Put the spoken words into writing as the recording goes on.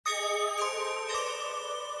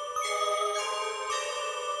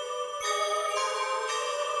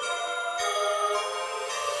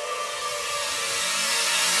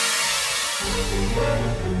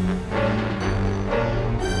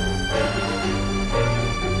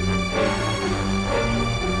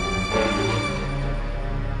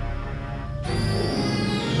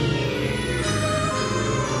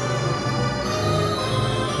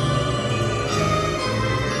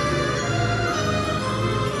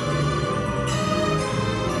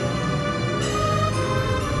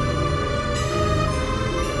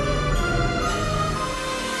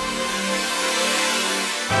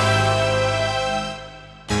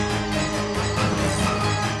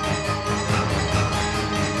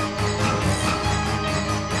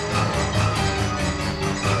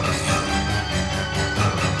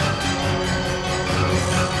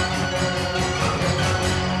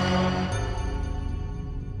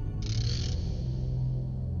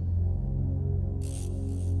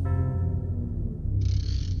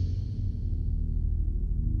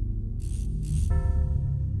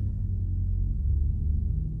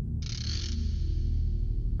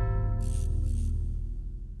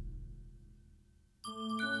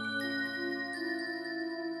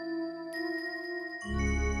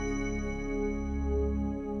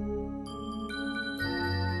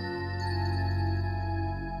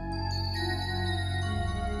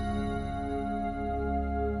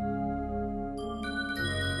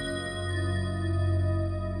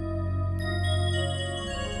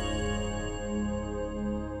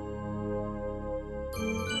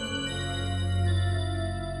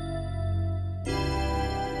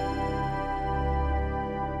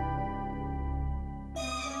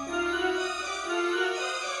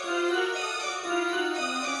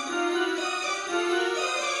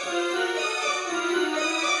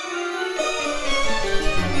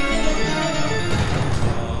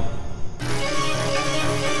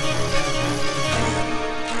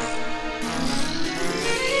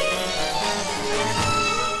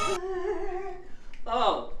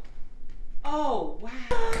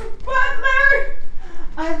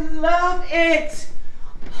it!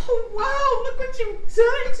 Oh, wow, look what you've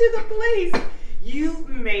done to the place. You've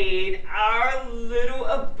made our little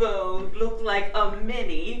abode look like a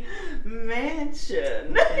mini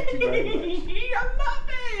mansion. Thank you very much. I love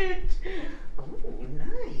it. Oh,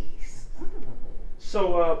 nice. Oh.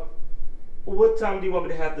 So, what time do you want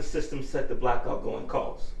me to have the system set to block out going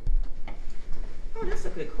calls? Oh, that's a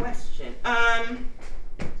good question.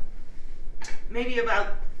 Maybe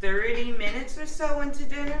about 30 minutes or so into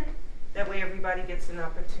dinner. That way everybody gets an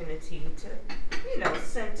opportunity to, you know,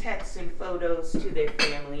 send texts and photos to their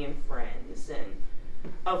family and friends. And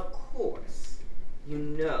of course, you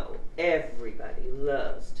know, everybody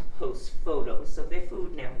loves to post photos of their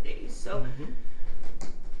food nowadays. So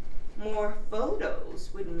more photos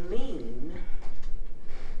would mean,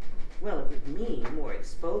 well, it would mean more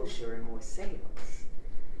exposure and more sales.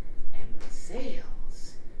 And more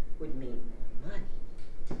sales would mean more money.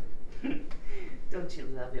 Don't you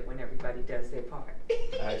love it when everybody does their part?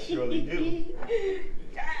 I surely do.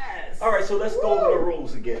 Yes. All right, so let's go over the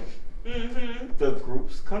rules again. The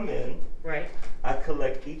groups come in. Right. I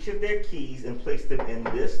collect each of their keys and place them in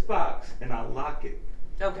this box, and I lock it.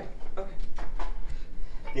 Okay. Okay.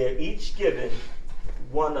 They're each given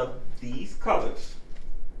one of these colors.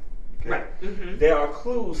 Okay? Right. There are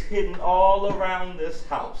clues hidden all around this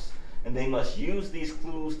house, and they must use these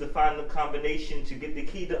clues to find the combination to get the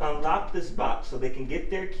key to unlock this box so they can get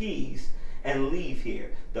their keys and leave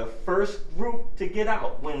here. The first group to get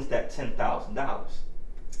out wins that $10,000.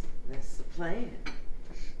 That's the plan.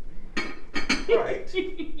 Right.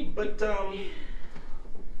 But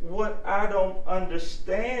what I don't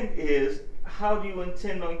understand is, how do you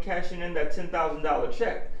intend on cashing in that $10,000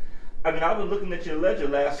 check? I mean, I was looking at your ledger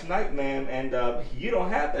last night, ma'am, and you don't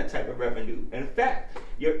have that type of revenue. In fact,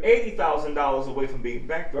 you're $80,000 away from being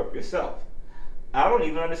bankrupt yourself. I don't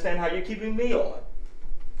even understand how you're keeping me on.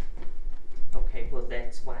 Okay, well,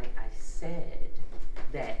 that's why I said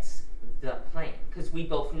that's the plan. Because we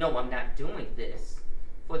both know I'm not doing this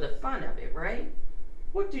for the fun of it, right?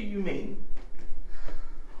 What do you mean?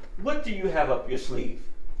 What do you have up your sleeve?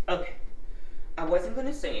 Okay, I wasn't going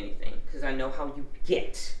to say anything because I know how you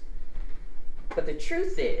get. But the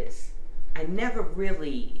truth is, I never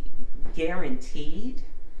really guaranteed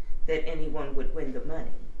that anyone would win the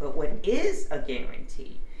money. But what is a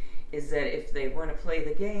guarantee is that if they want to play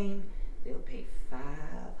the game, they'll pay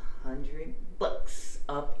 $500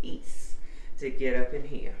 apiece to get up in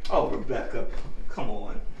here. Oh, Rebecca, come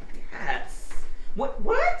on. Yes. What?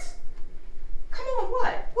 Come on,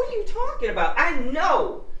 what? What are you talking about? I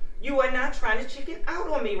know you are not trying to chicken out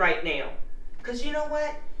on me right now. Because you know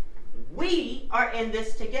what? We are in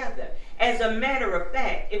this together. As a matter of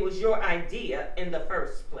fact, it was your idea in the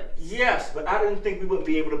first place. Yes, but I didn't think we wouldn't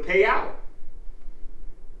be able to pay out.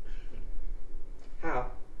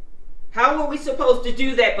 How? How are we supposed to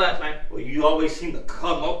do that, Butler? Well, you always seem to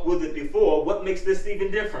come up with it before. What makes this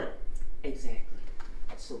even different? Exactly.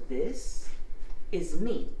 So this is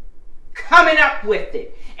me coming up with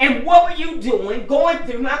it. And what were you doing going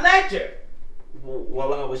through my ledger?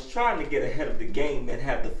 Well, I was trying to get ahead of the game and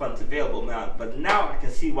have the funds available now, but now I can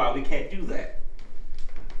see why we can't do that.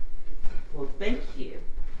 Well, thank you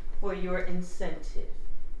for your incentive,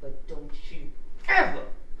 but don't you ever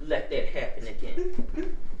let that happen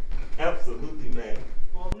again. Absolutely, man.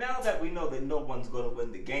 Well, now that we know that no one's going to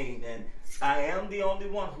win the game, and I am the only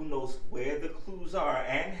one who knows where the clues are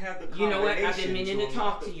and have the combination. You know what? I've been meaning to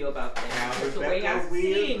talk to you about that. Now, That's the way I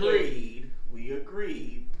see it. We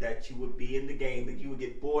agreed that you would be in the game, that you would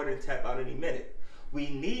get bored and tap out any minute. We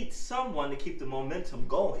need someone to keep the momentum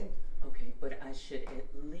going. Okay, but I should at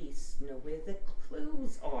least know where the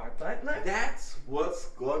clues are, Butler. That's what's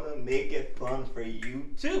gonna make it fun for you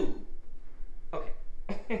too.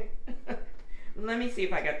 Okay. Let me see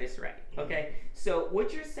if I got this right. Okay. So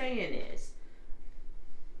what you're saying is,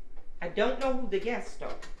 I don't know who the guests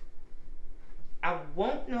are. I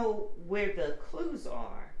won't know where the clues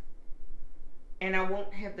are. And I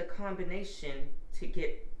won't have the combination to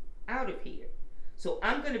get out of here. So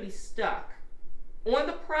I'm going to be stuck on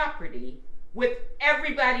the property with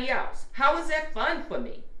everybody else. How is that fun for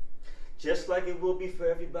me? Just like it will be for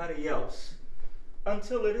everybody else.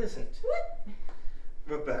 Until it isn't. What?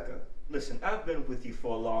 Rebecca, listen, I've been with you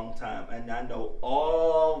for a long time, and I know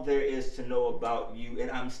all there is to know about you, and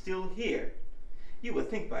I'm still here. You would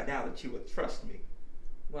think by now that you would trust me.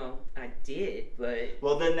 Well, I did, but...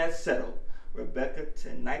 Well, then that's settled. Rebecca,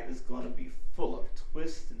 tonight is going to be full of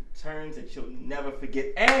twists and turns that you'll never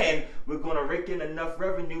forget, and we're going to rake in enough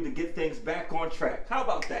revenue to get things back on track. How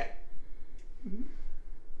about that? Mm-hmm.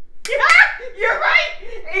 Yeah, you're right!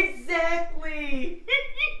 Exactly!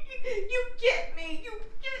 You get me! You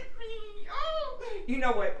get me! Oh! You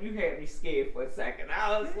know what? You had me scared for a second.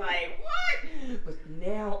 I was like, what? But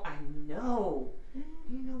now I know.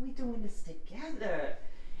 You know, we're doing this together.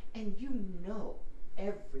 And you know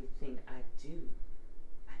everything I do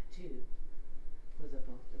for the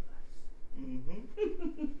both of us.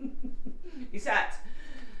 Mm-hmm. Besides,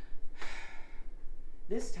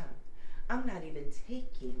 this time, I'm not even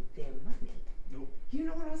taking their money. Nope. You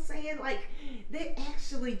know what I'm saying? Like, they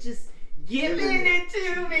actually just giving it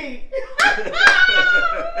to me.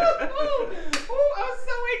 Oh, I'm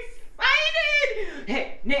so excited.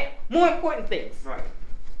 Hey, now, more important things. Right.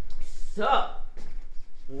 So,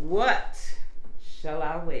 what shall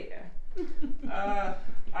I wear?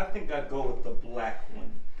 I think I'd go with the black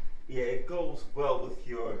one. Yeah, it goes well with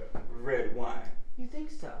your red wine. You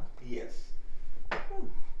think so? Yes. Oh,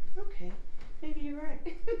 okay. Maybe you're right.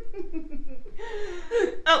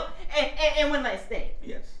 Oh, and one last thing.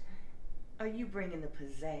 Yes. Are you bringing the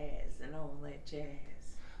pizzazz and all that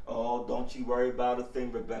jazz? Oh, don't you worry about a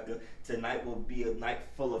thing, Rebecca. Tonight will be a night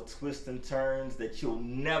full of twists and turns that you'll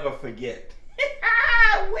never forget.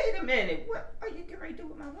 Wait a minute. What are you going to do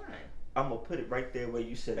with my wine? I'm going to put it right there where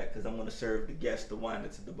you sit at, because I'm going to serve the guests the wine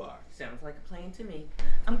that's at the bar. Sounds like a plan to me.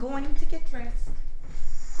 I'm going to get dressed.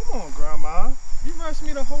 Come on, Grandma. You rushed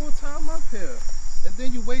me the whole time up here. And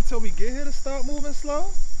then you wait till we get here to start moving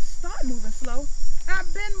slow? Start moving slow?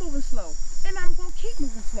 I've been moving slow. And I'm going to keep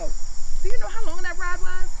moving slow. Do you know how long that ride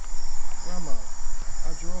was? Grandma,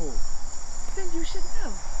 I drove. Then you should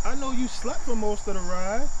know. I know you slept for most of the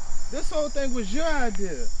ride. This whole thing was your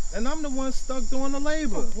idea. And I'm the one stuck doing the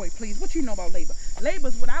labor. Oh, boy, please. What you know about labor?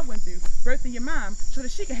 Labor's what I went through, birthing your mom, so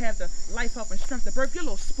that she could have the life, health, and strength to birth your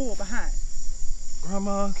little spoil behind.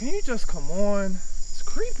 Grandma, can you just come on? It's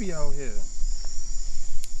creepy out here.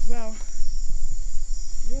 Well,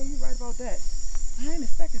 yeah, you're right about that. I ain't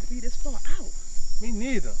expected to be this far out. Me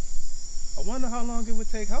neither. I wonder how long it would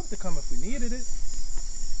take help to come if we needed it.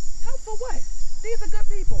 Help for what? These are good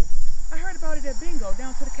people. I heard about it at bingo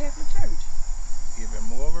down to the Catholic Church. Even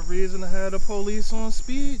more of a reason to have the police on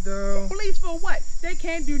speed, though. Police for what? They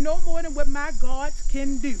can't do no more than what my guards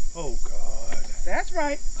can do. Oh, God. That's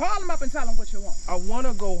right. Call them up and tell them what you want. I want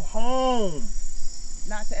to go home.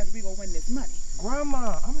 Not to after we go win this money.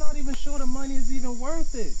 Grandma, I'm not even sure the money is even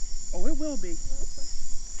worth it. Oh, it will be.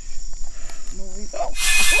 No,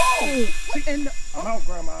 oh! And I'm out,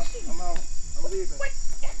 Grandma. I'm out. I'm leaving. Wait,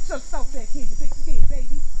 get yourself back here, you big scared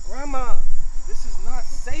baby. Grandma, this is not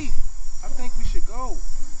safe. I think we should go.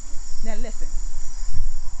 Now listen,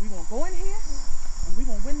 we gonna go in here and we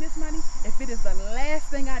gonna win this money if it is the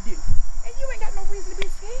last thing I do. And you ain't got no reason to be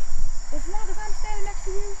scared as long as I'm standing next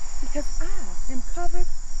to you, because I am covered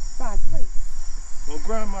by grace. Well,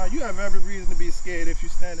 Grandma, you have every reason to be scared if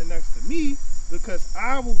you're standing next to me. because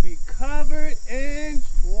I will be covered in...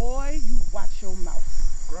 Boy, you watch your mouth.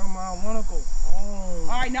 Grandma, I want to go home.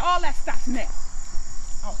 All right, now all that stops now.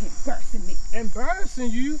 Out here embarrassing me.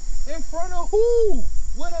 Embarrassing you? In front of who?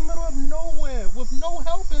 We're in the middle of nowhere with no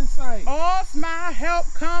help in sight. All my help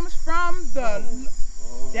comes from the...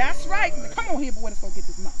 That's right. Now, come on here, boy. Let's go get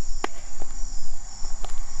this money.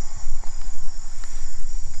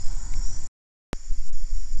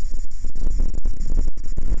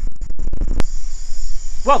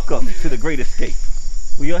 Welcome to the Great Escape,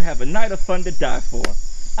 where you'll have a night of fun to die for.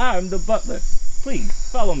 I'm the Butler. Please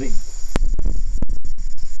follow me.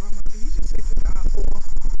 Grandma, did you just say to die for?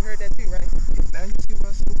 You heard that too, right? Now you see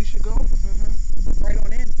where I said we should go? Mm-hmm. Right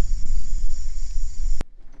on in.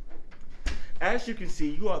 As you can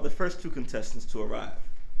see, you are the first two contestants to arrive.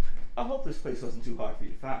 I hope this place wasn't too hard for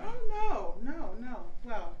you to find. Oh, no.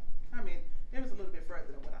 Well, I mean, it was a little bit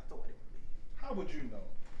further than what I thought it would be. How would you know?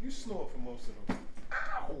 You snore for most of them.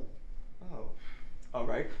 Ow! Oh, all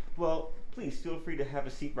right. Well, please feel free to have a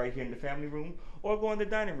seat right here in the family room or go in the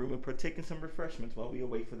dining room and partake in some refreshments while we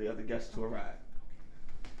await for the other guests to arrive.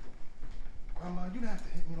 Grandma, you don't have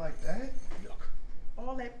to hit me like that. Look,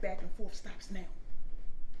 all that back and forth stops now.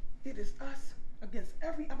 It is us against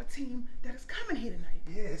every other team that is coming here tonight.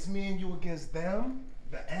 Yeah, it's me and you against them,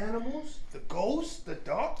 the animals, the ghosts, the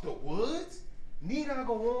dark, the woods. Need I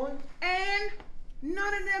go on? And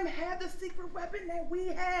none of them have the secret weapon that we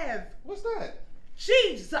have. What's that?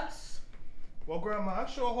 Jesus! Well, Grandma, I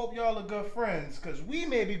sure hope y'all are good friends, because we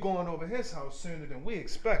may be going over his house sooner than we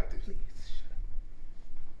expected. Please, shut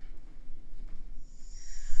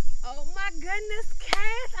up. Oh my goodness,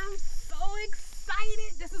 Cass, I'm so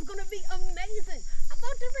excited. This is gonna be amazing. I'm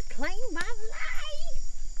about to reclaim my life.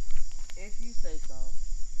 If you say so.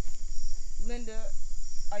 Linda,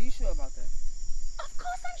 are you sure about that? Of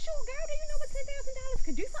course I'm sure, girl. Do you know what $10,000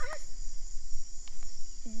 could do for us?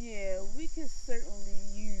 Yeah, we could certainly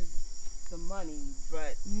use the money,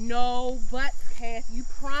 but... No, but Cass, you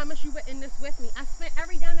promised you were in this with me. I spent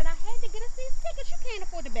every dime that I had to get us these tickets. You can't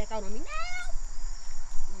afford to back out on me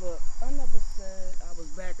now. Look, I never said I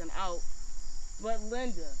was backing out. But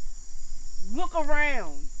Linda, look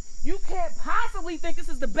around. You can't possibly think this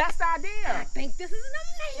is the best I idea. think this is an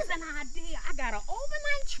amazing idea. I got an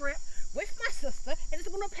overnight trip with my sister, and it's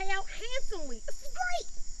going to pay out handsomely. This is great.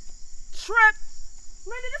 Trip?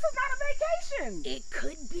 Linda, this is not a vacation. It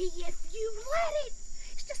could be if you let it.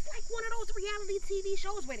 It's just like one of those reality TV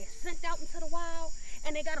shows where they're sent out into the wild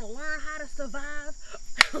and they gotta learn how to survive.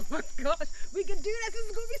 Oh my gosh, we can do this. This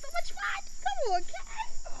is gonna be so much fun. Come on,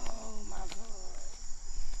 Cass. Oh my God.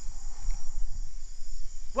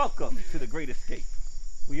 Welcome to the Great Escape,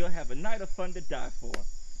 where you'll have a night of fun to die for.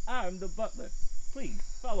 I'm the Butler. Please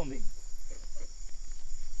follow me.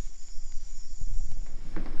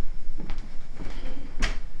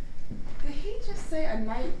 Did he just say a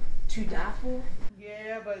night to die for?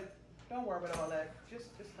 Yeah, but don't worry about all that. Just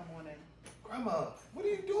come on in. Grandma, what are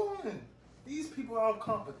you doing? These people are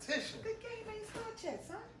competition. The game ain't started yet,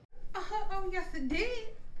 son. Oh, yes it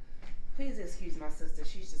did. Please excuse my sister.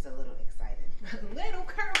 She's just a little excited. Little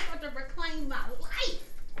girl about to reclaim my life.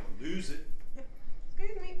 Lose it.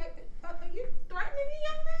 Excuse me, are you threatening me,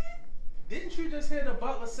 young man? Didn't you just hear the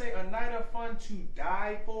butler say a night of fun to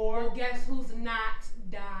die for? Well, guess who's not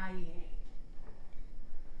dying?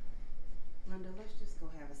 Linda, let's just go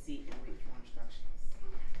have a seat and wait for instructions.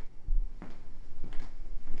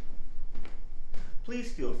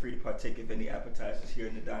 Please feel free to partake of any appetizers here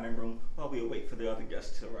in the dining room while we await for the other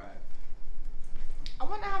guests to arrive. I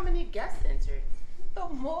wonder how many guests entered. The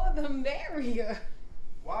more the merrier.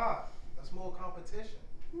 Why? That's more competition.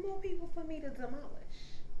 More people for me to demolish.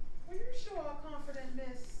 Are you sure how confident,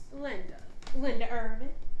 Miss? Linda Irvin.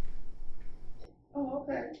 Oh,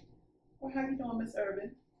 okay. Well, how you doing, Miss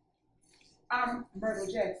Irvin? I'm Myrtle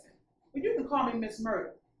Jackson. Well, you can call me Miss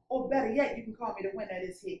Myrtle. Or better yet, you can call me the winner of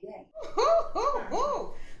this here game.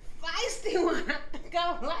 Ooh, feisty one. I think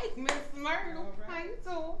I like Miss Myrtle. All right. How you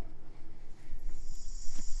doing?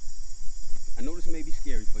 I know this may be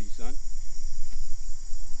scary for you, son.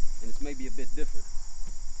 And this may be a bit different.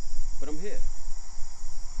 But I'm here.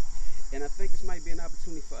 And I think this might be an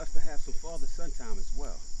opportunity for us to have some father-son time as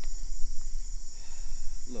well.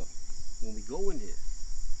 Look, when we go in here,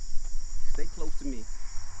 stay close to me,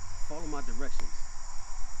 follow my directions,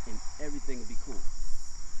 and everything will be cool.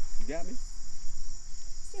 You got me?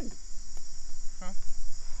 Linda. Huh?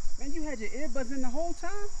 Man, you had your earbuds in the whole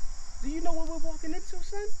time? Do you know what we're walking into,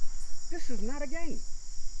 son? This is not a game.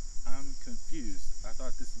 I'm confused. I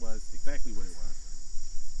thought this was exactly what it was.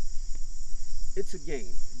 It's a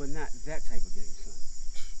game, but not that type of game, son.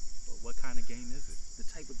 But what kind of game is it? The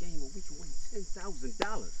type of game where we can win $10,000.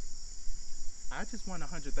 I just won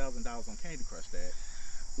 $100,000 on Candy Crush, Dad.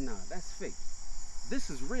 Nah, that's fake. This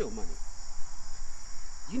is real money.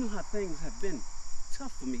 You know how things have been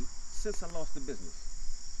tough for me since I lost the business.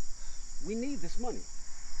 We need this money,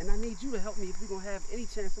 and I need you to help me if we're gonna have any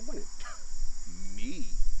chance of winning. Me?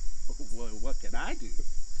 What can I do?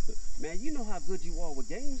 Man, you know how good you are with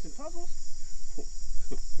games and puzzles.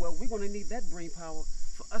 Well, we're gonna need that brain power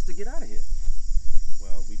for us to get out of here.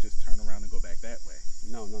 Well, we just turn around and go back that way.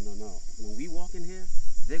 No. When we walk in here,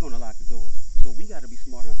 they're gonna lock the doors. So we gotta be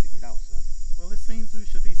smart enough to get out, son. Well, it seems we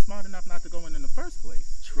should be smart enough not to go in the first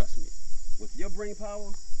place. Trust me, with your brain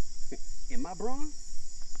power and my brawn,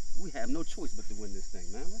 we have no choice but to win this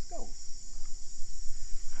thing, man. Let's go.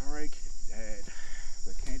 All right, Dad.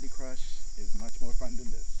 But Candy Crush is much more fun than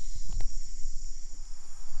this.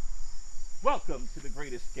 Welcome to the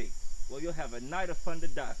Great Escape. Well, you'll have a night of fun to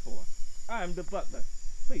die for. I'm the Butler.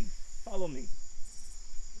 Please, follow me.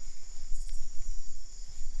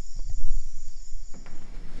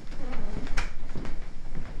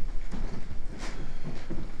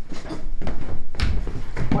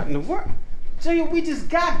 What in the world? Junior, we just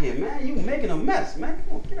got here, man. You making a mess, man.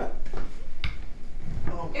 Come on, get up.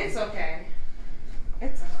 Oh, It's okay.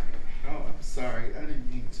 It's alright. oh, I'm sorry. I didn't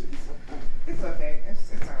mean to. It's okay.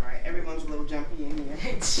 It's alright. Everyone's a little jumpy in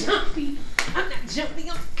here. Jumpy? I'm not jumpy,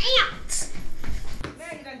 I'm amped.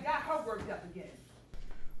 Now you done got her worked up again.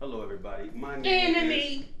 Hello, everybody. My name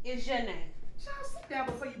Enemy is your name. Child, sit down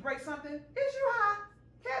before you break something. Is you high?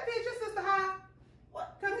 Kathy, is your sister high?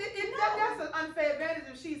 What? Because that's an unfair advantage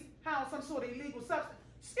if she's high on some sort of illegal substance.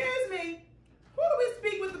 Excuse me. Who do we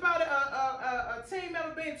speak with about a team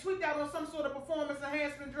member being tweaked out on some sort of performance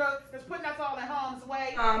enhancement drug that's putting us all in harm's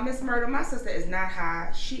way? Miss Myrtle, my sister is not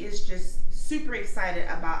high. She is just super excited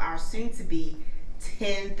about our soon-to-be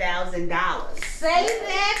 $10,000. Say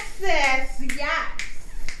that, sis. Yes.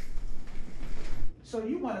 So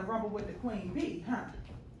you want to rumble with the queen bee, huh?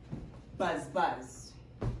 Buzz, buzz.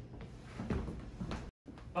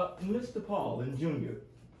 Mr. Paul and Junior,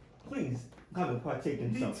 please come and partake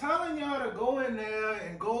in Be something. telling y'all to go in there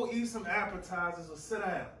and go eat some appetizers or sit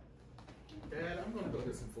down. Dad, I'm gonna go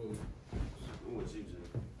get some food. I'm with you,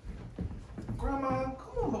 Jim. Grandma,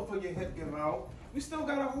 come on before your head give out. We still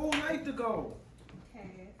got a whole night to go.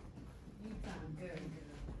 Okay. You sound good.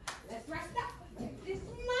 Let's rest up. Take this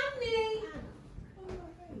money.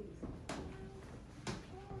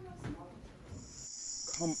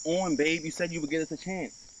 Come on, babe. You said you would give us a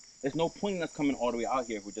chance. There's no point in us coming all the way out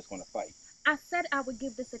here if we're just going to fight. I said I would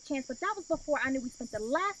give this a chance, but that was before I knew we spent the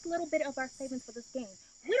last little bit of our savings for this game.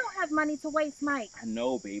 We don't have money to waste, Mike. I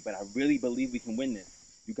know, babe, but I really believe we can win this.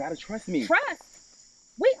 You got to trust me. Trust?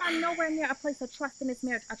 We are nowhere near a place of trust in this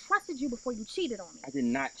marriage. I trusted you before you cheated on me. I did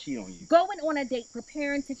not cheat on you. Going on a date,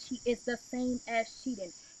 preparing to cheat is the same as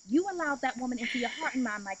cheating. You allowed that woman into your heart and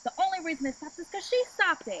mind, Mike. The only reason it stopped is because she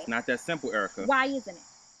stopped it. It's not that simple, Erica. Why isn't it?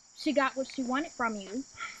 She got what she wanted from you,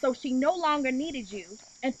 so she no longer needed you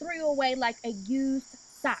and threw you away like a used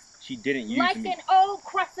sock. She didn't use like me. An old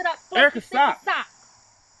crusted up Erica, stop. sock.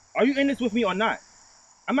 Are you in this with me or not?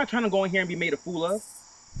 I'm not trying to go in here and be made a fool of.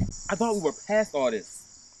 I thought we were past all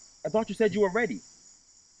this. I thought you said you were ready.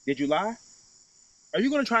 Did you lie? Are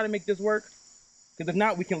you going to try to make this work? Because if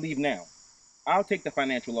not, we can leave now. I'll take the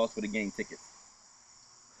financial loss for the game tickets.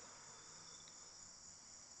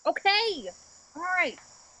 Okay. All right.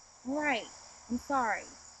 I'm sorry.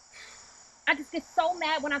 I just get so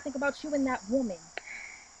mad when I think about you and that woman.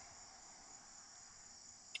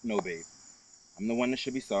 No, babe. I'm the one that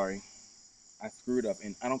should be sorry. I screwed up,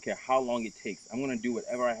 and I don't care how long it takes. I'm going to do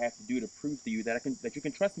whatever I have to do to prove to you that you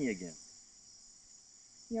can trust me again.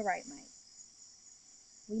 You're right, Mike.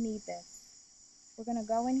 We need this. We're going to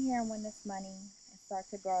go in here and win this money and start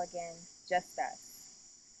to grow again, just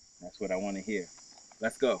us. That's what I want to hear.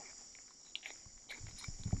 Let's go.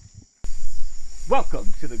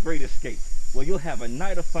 Welcome to the Great Escape, where you'll have a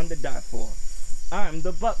night of fun to die for. I'm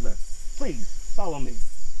the Butler. Please, follow me.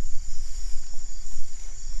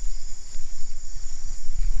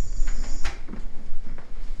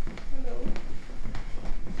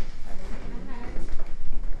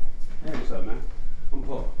 Hey, what's up, man? I'm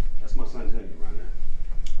Paul. That's my son Junior right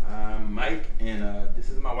now. I'm Mike, and this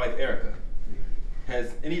is my wife Erica.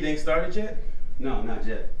 Has anything started yet? No, not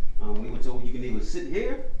yet. We were told you can either sit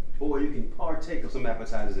here or you can partake of some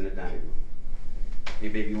appetizers in the dining room. Hey,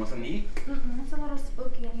 baby, you want something to eat? It's a little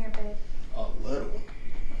spooky in here, babe. A little.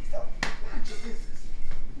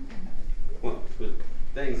 Well,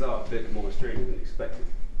 things are a bit more strange than expected.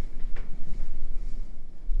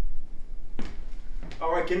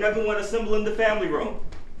 All right, can everyone assemble in the family room?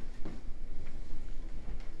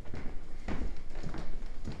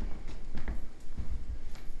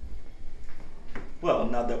 Well,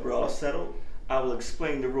 now that we're all settled, I will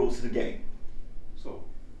explain the rules to the game. So,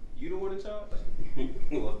 you the one in charge?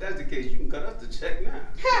 Well, if that's the case, you can cut us the check now.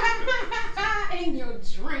 In your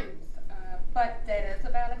dreams. But that is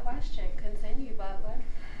a valid question. Continue, Butler.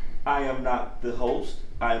 I am not the host.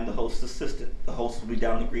 I am the host's assistant. The host will be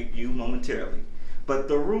down to greet you momentarily. But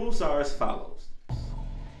the rules are as follows.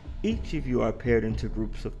 Each of you are paired into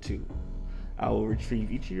groups of 2. I will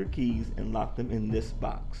retrieve each of your keys and lock them in this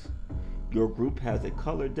box. Your group has a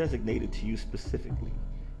color designated to you specifically.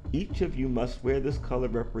 Each of you must wear this color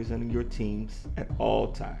representing your teams at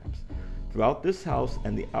all times. Throughout this house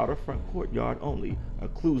and the outer front courtyard only are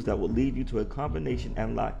clues that will lead you to a combination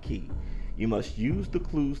and lock key. You must use the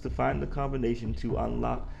clues to find the combination to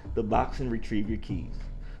unlock the box and retrieve your keys.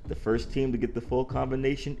 The first team to get the full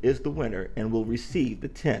combination is the winner and will receive the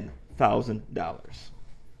 $10,000.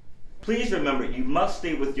 Please remember, you must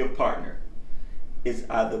stay with your partner. It's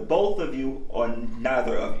either both of you or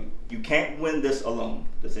neither of you. You can't win this alone.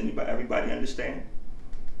 Does everybody understand?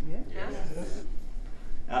 Yes.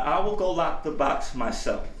 Now, I will go lock the box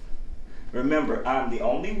myself. Remember, I'm the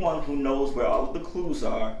only one who knows where all of the clues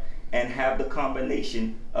are and have the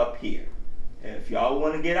combination up here. And if y'all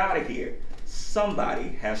want to get out of here, somebody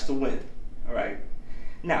has to win. All right?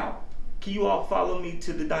 Now, can you all follow me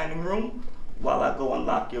to the dining room while I go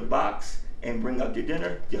unlock your box and bring up your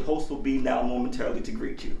dinner? Your host will be now momentarily to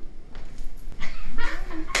greet you.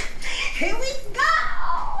 Here we go!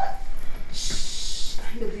 Shh!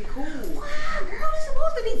 It'll be cool. Wow, girl, it's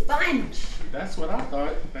supposed to be fun. That's what I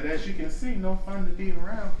thought, but as you can see, no fun to be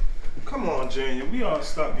around. Come on, Junior, we all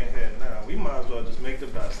stuck in here now. We might as well just make the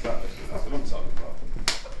best of it. That's what I'm talking about.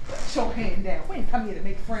 Put your hand down. We ain't come here to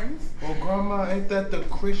make friends. Well, Grandma, ain't that the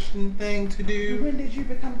Christian thing to do? When did you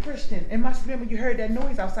become Christian? It must have been when you heard that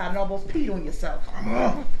noise outside and almost peed on yourself.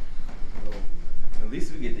 Grandma. Well, at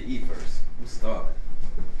least we get to eat first. I'm starving.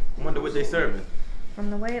 I wonder what they serving. From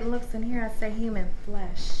the way it looks in here, I'd say human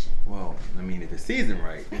flesh. Well, I mean, if it's seasoned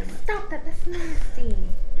right. Stop that, that's nasty.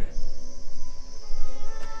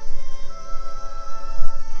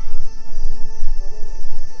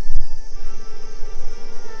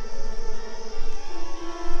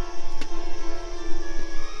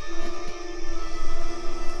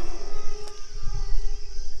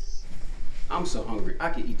 I'm so hungry, I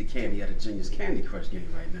could eat the candy out of Junior's Candy Crush game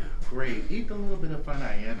right now. Great, eat the little bit of fun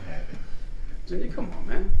I am having. Junior, come on,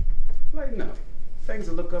 man. Lighten up. Things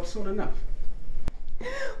will look up soon enough.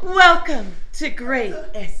 Welcome to Great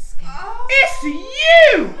Escape. Oh. It's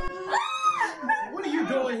you! What are you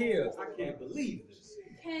doing here? I can't believe this.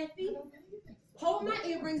 Kathy, hold my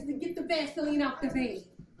earrings and get the Vaseline off the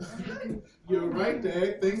bed. You're right,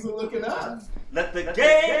 Dad. Things are looking up. Let the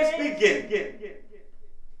games begin.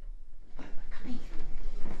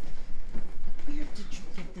 Where did you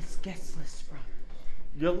get this guest list from?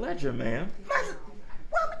 Your ledger, ma'am. Mother,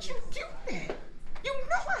 why would you do that? You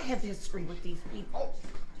know I have history with these people.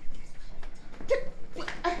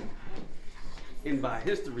 And by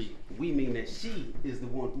history, we mean that she is the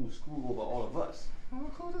one who screwed over all of us. Oh,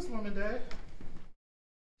 call this woman, Dad.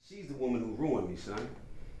 She's the woman who ruined me, son.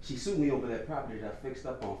 She sued me over that property that I fixed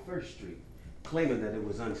up on First Street, claiming that it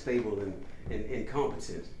was unstable and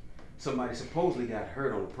incompetent. Somebody supposedly got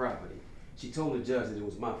hurt on the property. She told the judge that it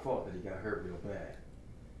was my fault that he got hurt real bad.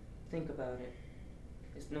 Think about it.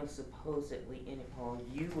 There's no supposedly in it, Paul.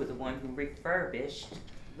 You were the one who refurbished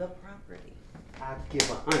the property. I give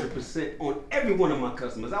 100% on every one of my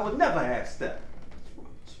customers. I would never have step. What's wrong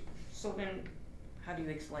with you? So then, how do you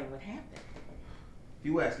explain what happened? If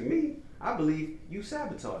you asking me, I believe you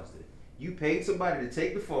sabotaged it. You paid somebody to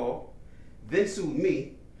take the fall, then sued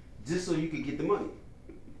me, just so you could get the money.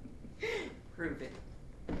 Prove it.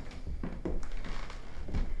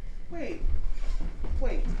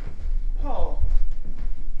 Wait, Paul,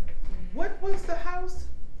 what was the house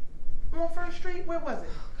on First Street? Where was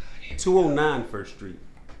it? 209 First Street.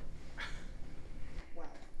 Wow.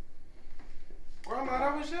 Grandma,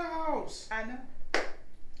 that was your house. I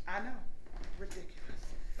know. Ridiculous.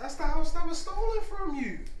 That's the house that was stolen from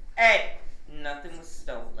you. Hey, nothing was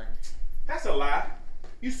stolen. That's a lie.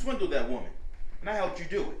 You swindled that woman, and I helped you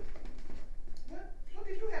do it. What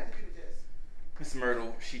did you have to do with this? Miss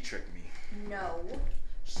Myrtle, she tricked me. No,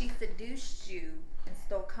 she seduced you and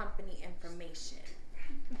stole company information.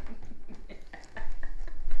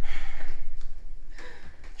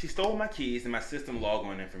 She stole my keys and my system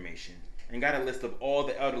log-on information and got a list of all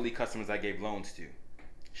the elderly customers I gave loans to.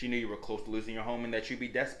 She knew you were close to losing your home and that you'd be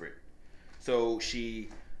desperate. So she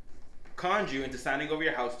conned you into signing over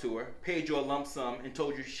your house to her, paid you a lump sum, and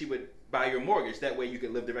told you she would buy your mortgage. That way you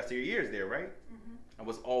could live the rest of your years there, right? Mm-hmm. It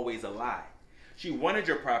was always a lie. She wanted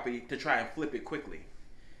your property to try and flip it quickly.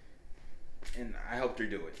 And I helped her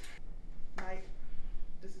do it. Mike,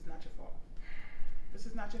 this is not your fault. This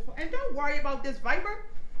is not your fault. And don't worry about this Viper,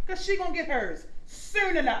 because she gonna get hers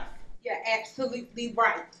soon enough. You're absolutely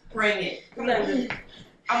right. Bring it. Linda,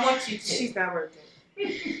 I want you to. She's not worth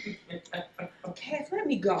it. Cass, let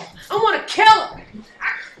me go. I want to kill her.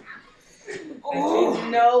 Oh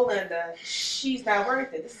no, Linda. She's not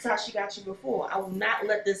worth it. This is how she got you before. I will not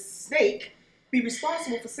let this snake be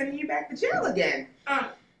responsible for sending you back to jail again.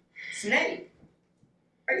 Snake?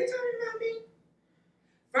 Are you talking about me?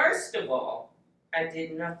 First of all, I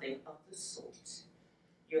did nothing of the sort.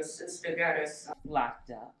 Your sister got herself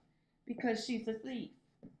locked up because she's a thief.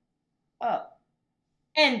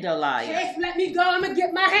 And a liar. Cass, let me go. I'm going to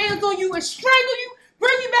get my hands on you and strangle you,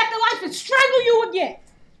 bring you back to life and strangle you again.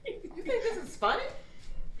 You think this is funny?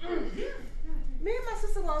 Me and my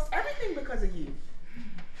sister lost everything because of you.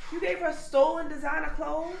 You gave her stolen designer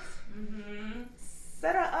clothes,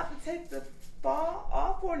 set her up to take the fall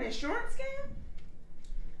off for an insurance scam?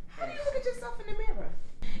 How do you look at yourself in the mirror?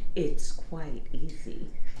 It's quite easy.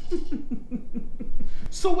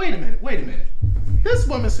 So wait a minute. This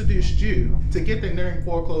woman seduced you to get the nearing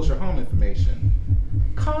foreclosure home information,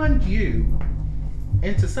 conned you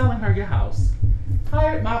into selling her your house,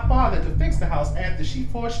 hired my father to fix the house after she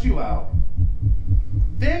forced you out,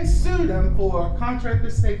 then sued him for contractor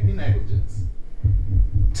safety negligence.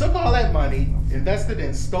 Took all that money, invested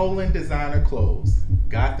in stolen designer clothes,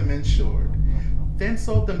 got them insured, then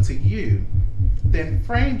sold them to you, then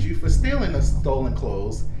framed you for stealing the stolen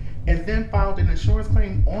clothes, and then filed an insurance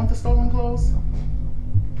claim on the stolen clothes?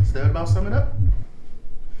 Is that about sum it up?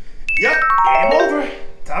 Yep, game over.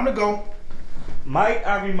 Time to go. Might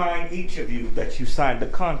I remind each of you that you signed a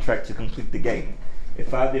contract to complete the game.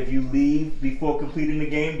 If either of you leave before completing the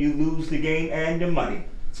game, you lose the game and your money.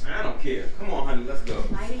 I don't care. Come on, honey, let's go.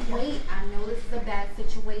 Mighty, wait. I know this is a bad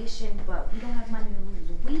situation, but we don't have money to lose.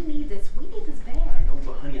 We need this. We need this bad. I know,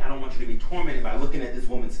 but honey, I don't want you to be tormented by looking at this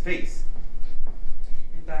woman's face.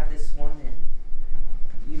 And by this woman,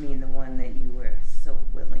 you mean the one that you were so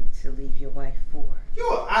willing to leave your wife for? You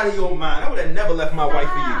are out of your mind. I would have never left my wife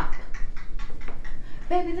for you.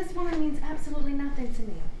 Baby, this woman means absolutely nothing to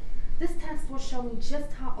me. This test will show me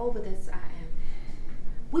just how over this I am.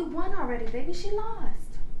 We won already, baby. She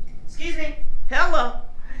lost. Excuse me. Hello.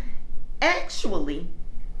 Actually,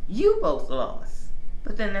 you both lost.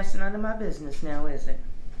 But then that's none of my business now, is it?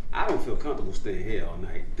 I don't feel comfortable staying here all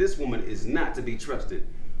night. This woman is not to be trusted.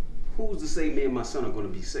 Who's to say me and my son are going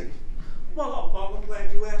to be safe? Well, I'm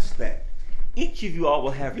glad you asked that. Each of you all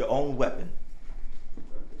will have your own weapon.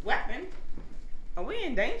 Weapon? Are we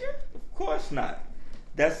in danger? Of course not.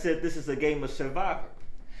 That said, this is a game of survivor.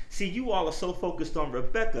 See, you all are so focused on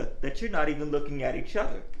Rebecca that you're not even looking at each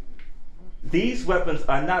other. These weapons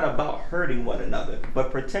are not about hurting one another,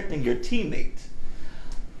 but protecting your teammates.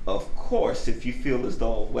 Of course, if you feel as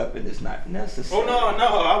though a weapon is not necessary. Oh, no,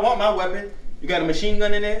 I want my weapon. You got a machine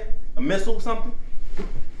gun in there? A missile, something?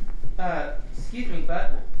 Excuse me,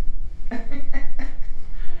 Butler.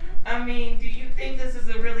 I mean, do you think this is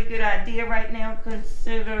a really good idea right now,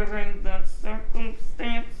 considering the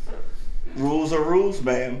circumstances? Rules are rules,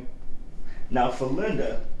 ma'am. Now for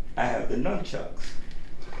Linda, I have the nunchucks.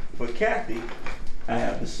 For Kathy, I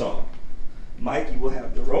have the saw. Mike, you will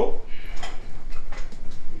have the rope.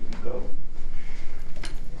 Here you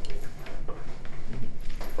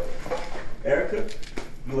go. Erica,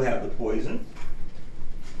 you will have the poison.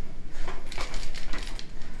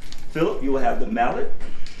 Philip, you will have the mallet.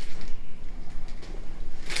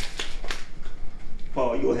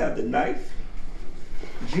 Paul, you will have the knife.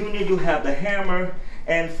 Junior, you have the hammer.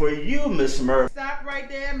 And for you, Miss Murphy. Stop right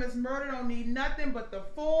there. Miss Murder don't need nothing but the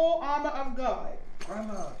full armor of God.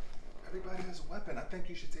 Grandma, everybody has a weapon. I think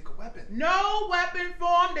you should take a weapon. No weapon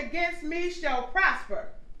formed against me shall prosper.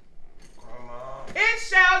 Grandma. It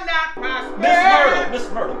shall not prosper. Miss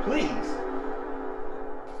Myrtle, please.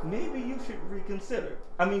 Maybe you should reconsider.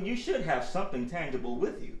 I mean, you should have something tangible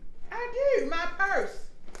with you. I do, my purse.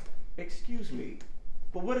 Excuse me,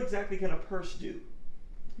 but what exactly can a purse do?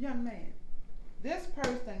 Young man, this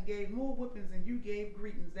purse done gave more whippings than you gave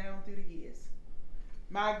greetings down through the years.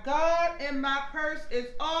 My God and my purse is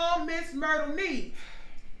all Miss Myrtle needs.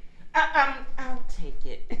 I'll take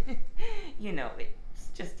it. You know, it's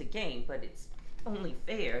just a game, but it's only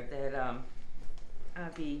fair that I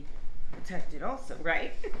be protected also,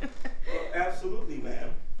 right? Well, absolutely, ma'am.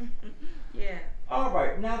 Yeah. All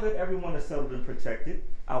right, now that everyone is settled and protected,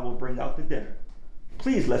 I will bring out the dinner.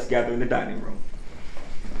 Please, let's gather in the dining room.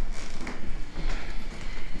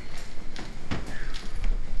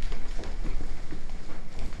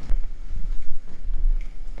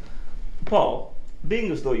 Paul, being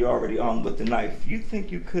as though you're already armed with the knife, you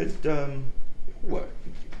think you could, What?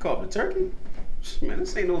 Carve the turkey? Man,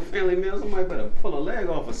 this ain't no family meal. Somebody better pull a leg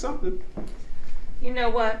off or something. You know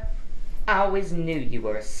what? I always knew you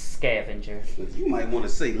were a scavenger. You might want to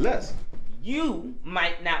say less. You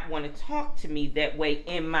might not want to talk to me that way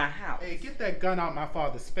in my house. Hey, get that gun out my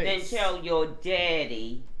father's face. Then tell your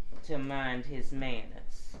daddy to mind his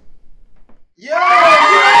manners. Yo!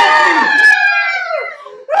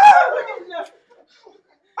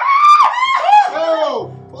 Whoa!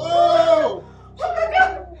 Whoa!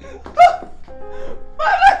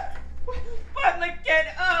 Butler,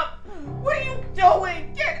 get up! What are you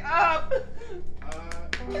doing? Get up!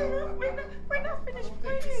 We're not finished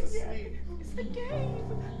playing yet. It's the game.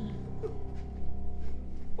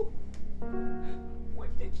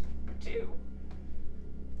 What did you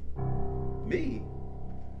do? Me?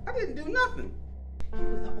 I didn't do nothing. You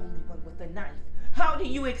were the only one with the knife. How do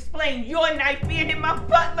you explain your knife being in my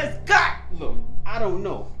butler's gut? Look, I don't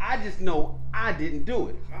know. I just know I didn't do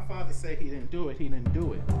it. My father said he didn't do it. He didn't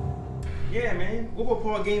do it. Yeah, man. What would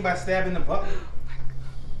Paul gain by stabbing the butler?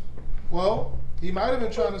 Well, he might have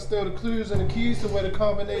been trying to steal the clues and the keys to where the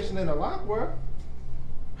combination in the lock were.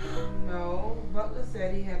 No, Butler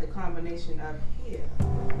said he had the combination up here.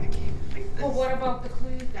 Well, what about the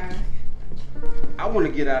clues, guys? I want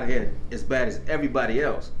to get out of here as bad as everybody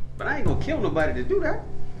else, but I ain't gonna kill nobody to do that.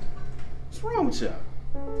 What's wrong with y'all?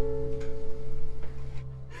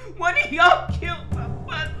 What did y'all kill my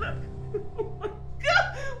butler? Oh my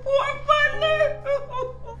God, poor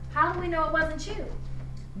butler! How do we know it wasn't you?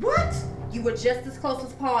 What? You were just as close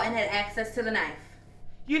as Paul and had access to the knife.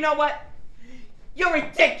 You know what? You're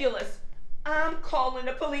ridiculous. I'm calling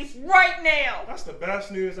the police right now. That's the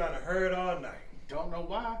best news I've heard all night. Don't know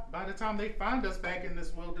why. By the time they find us back in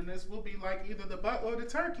this wilderness, we'll be like either the butler or the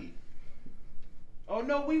turkey. Oh,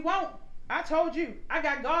 no, we won't. I told you, I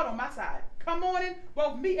got God on my side. Come morning,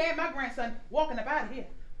 both me and my grandson walking up out of here.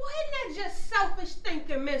 Well, isn't that just selfish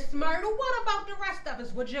thinking, Miss Myrtle? What about the rest of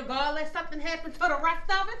us? Would your God let something happen to the rest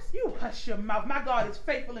of us? You hush your mouth. My God is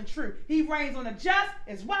faithful and true. He reigns on the just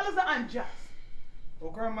as well as the unjust.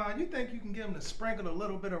 Well, Grandma, you think you can get him to sprinkle a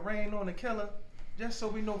little bit of rain on the killer? Just so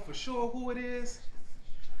we know for sure who it is?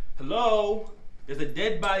 Hello? There's a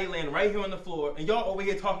dead body laying right here on the floor, and y'all over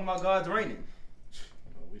here talking about God's reigning.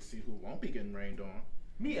 Well, we see who won't be getting rained on.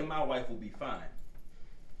 Me and my wife will be fine.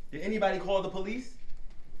 Did anybody call the police?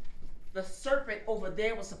 The serpent over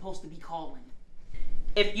there was supposed to be calling.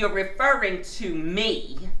 If you're referring to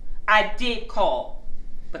me, I did call,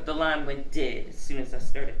 but the line went dead as soon as I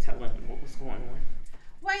started telling him what was going on.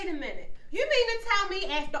 Wait a minute. You mean to tell me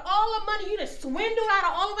after all the money you just swindled out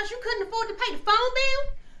of all of us, you couldn't afford to pay the phone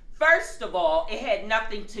bill? First of all, it had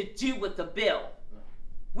nothing to do with the bill.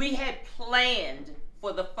 We had planned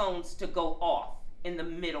for the phones to go off in the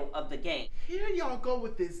middle of the game. Here y'all go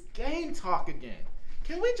with this game talk again.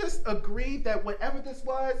 Can we just agree that whatever this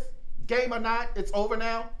was, game or not, it's over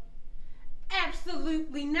now?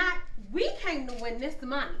 Absolutely not. We came to win this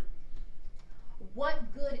money.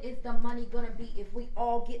 What good is the money gonna be if we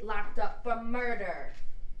all get locked up for murder?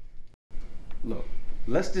 Look,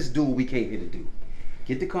 let's just do what we came here to do.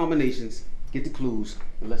 Get the combinations, get the clues,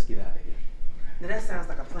 and let's get out of here. Now that sounds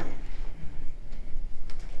like a plan.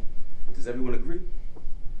 Does everyone agree?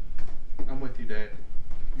 I'm with you, Dad.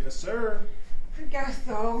 Yes, sir. I guess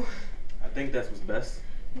so. I think that's what's best.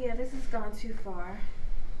 Yeah, this has gone too far.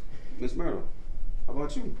 Miss Myrtle, how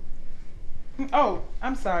about you? Oh,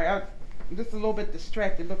 I'm sorry. I'm just a little bit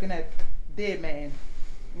distracted looking at dead man.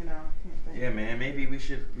 You know, I can't think. Yeah, man, maybe we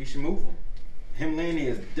should move him. Him laying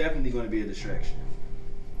here is definitely going to be a distraction.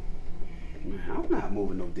 Man, I'm not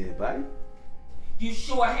moving no dead body. You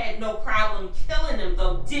sure had no problem killing him,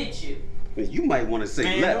 though, did you? Man, you might want to say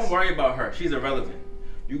Man, less. don't worry about her. She's irrelevant.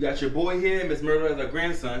 You got your boy here, Miss Myrtle, as our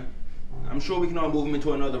grandson. I'm sure we can all move him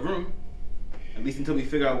into another room. At least until we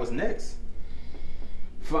figure out what's next.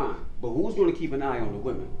 Fine, but who's going to keep an eye on the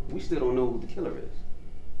women? We still don't know who the killer is.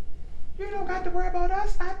 You don't got to worry about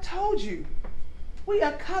us. I told you. We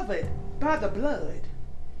are covered by the blood.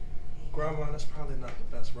 Grandma, that's probably not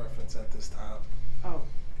the best reference at this time. Oh,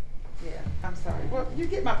 yeah, I'm sorry. Well, you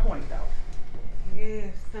get my point, though. Yeah,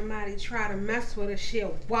 if somebody try to mess with us,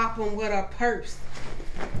 she'll whop them with a purse.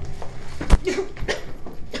 Fight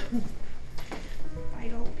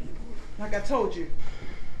old people. Like I told you,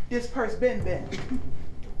 this purse been.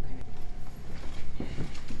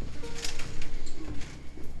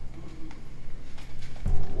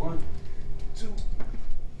 One, two.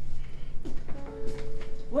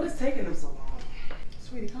 What is taking them so long?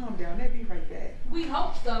 Sweetie, calm down. They'll be right back. We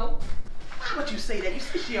hope so. Why would you say that? You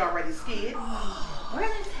see she already scared. Where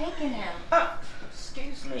is taking him?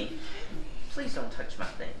 Excuse me. Please don't touch my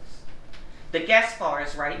things. The gas bar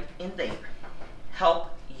is right in there.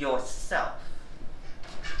 Help yourself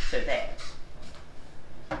to that.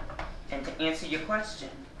 And to answer your question,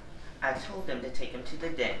 I told them to take him to the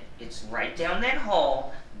den. It's right down that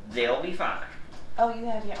hall. They'll be fine. Oh, you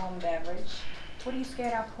have your own beverage. What are you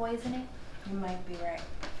scared I'll poison it? You might be right.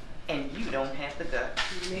 And you don't have the guts.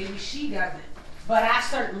 Maybe she doesn't, but I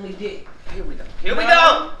certainly did. Here we go. Here we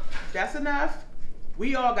go. That's enough.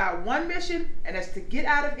 We all got one mission, and that's to get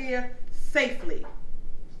out of here safely.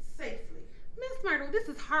 Safely. Miss Myrtle, this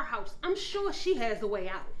is her house. I'm sure she has a way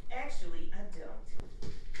out. Actually, I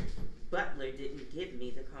don't. Butler didn't give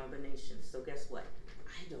me the combination, so guess what?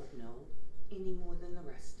 I don't know any more than the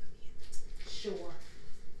rest of you. Sure.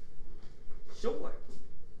 Sure.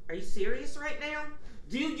 Are you serious right now?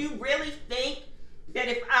 Do you really think that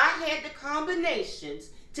if I had the combinations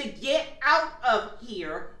to get out of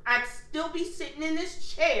here, I'd still be sitting in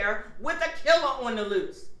this chair with a killer on the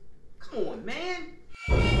loose? Come on, man.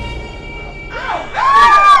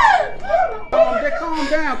 Calm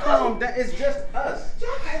down. It's just us.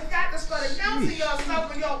 Y'all guys got to start announcing yourself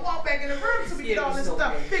when y'all walk back in the room so we get all this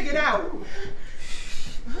stuff figured out.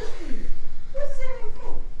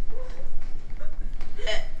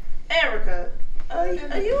 Erica, are you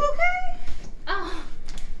okay? Oh,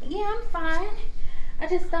 yeah, I'm fine. I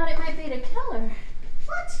just thought it might be the killer.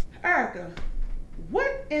 What? Erica,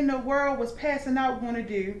 what in the world was passing out going to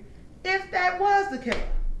do if that was the killer?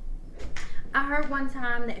 I heard one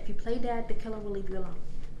time that if you play dead, the killer will leave you alone.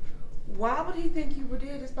 Why would he think you were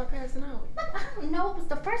dead just by passing out? I don't know. It was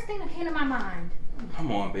the first thing that came to my mind.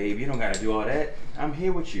 Come on, babe. You don't gotta do all that. I'm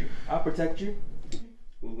here with you. I'll protect you.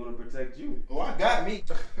 Who's gonna protect you? Oh, I got me.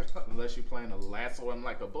 Unless you're playing to lasso him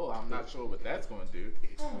like a bull, I'm not sure what that's going to do.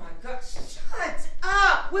 Oh my God, shut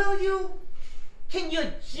up, will you? Can you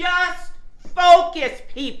just focus,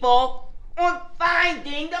 people, on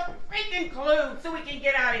finding the freaking clue so we can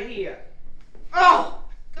get out of here? Oh!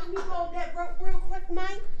 Can you hold that rope real quick,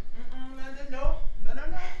 Mike? No.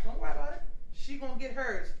 Don't worry about it. She gonna get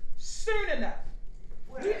hers soon enough.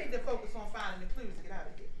 We need to focus on finding the clues to get out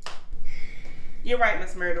of here. You're right,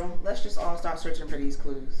 Miss Myrtle. Let's just all start searching for these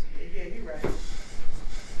clues. Yeah, you're right.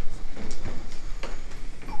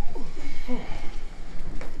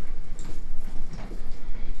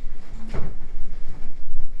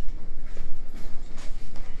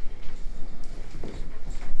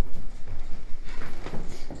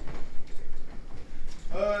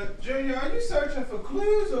 Junior, are you searching for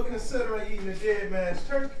clues or considering eating a dead man's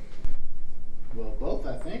turkey? Well, both,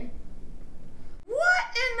 I think. What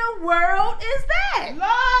in the world is that?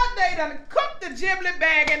 Lord, they done cooked the giblet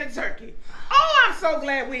bag and the turkey. Oh, I'm so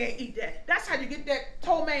glad we ain't eat that. That's how you get that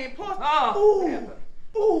ptomaine pork.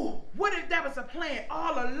 Ooh, what if that was a plan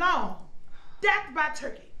all along? Death by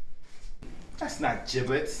turkey. That's not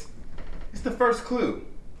giblets. It's the first clue.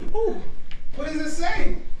 Ooh, what does it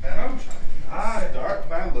say? And I'm trying. Start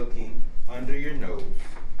by looking under your nose.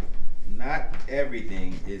 Not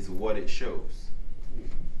everything is what it shows.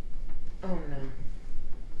 Oh no.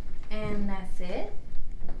 And that's it?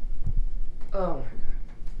 Oh my God.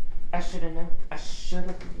 I should have known. I should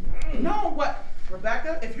have known. No, what?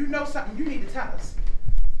 Rebecca, if you know something, you need to tell us.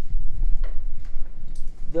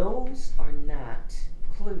 Those are not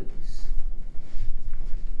clues.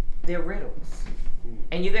 They're riddles.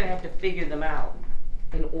 And you're going to have to figure them out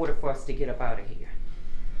in order for us to get up out of here.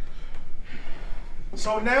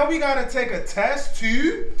 So now we gotta take a test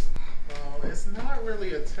too? Well, it's not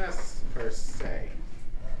really a test per se.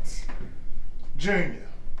 Junior.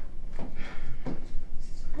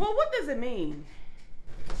 Well, what does it mean?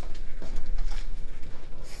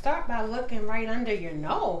 Start by looking right under your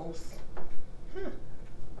nose.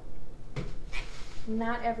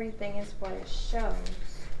 Not everything is what it shows.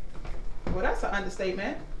 Well, that's an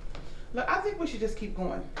understatement. Look, I think we should just keep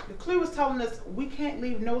going. The clue is telling us we can't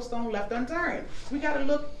leave no stone left unturned. We gotta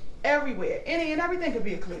look everywhere. Any and everything could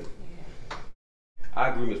be a clue. I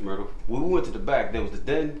agree, Miss Myrtle. When we went to the back, there was the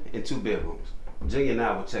den and 2 bedrooms. Junior and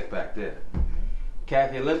I will check back there.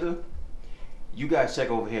 Kathy and Linda, you guys check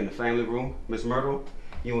over here in the family room. Miss Myrtle,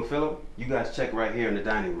 you and Philip, you guys check right here in the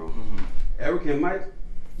dining room. Eric and Mike,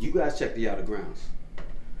 you guys check the outer grounds.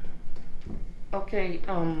 Okay,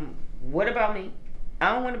 what about me?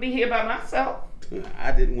 I don't want to be here by myself.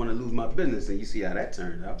 I didn't want to lose my business, and you see how that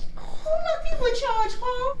turned out. Hold up, you in charge,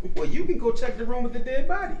 Paul? Well, you can go check the room with the dead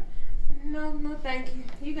body. No, thank you.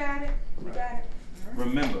 You got it. You got it.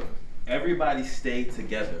 Remember, everybody stay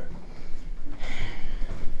together.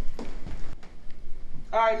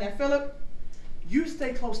 All right, now Philip, you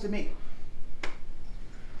stay close to me.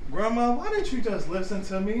 Grandma, why didn't you just listen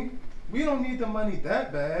to me? We don't need the money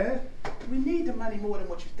that bad. We need the money more than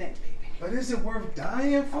what you think, baby. But is it worth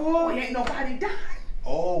dying for? Oh, ain't nobody dying.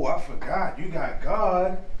 Oh, I forgot. You got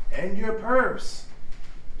God and your purse.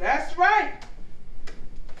 That's right.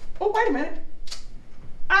 Oh, wait a minute.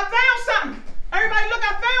 I found something. Everybody look,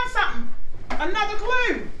 I found something. Another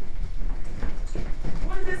clue.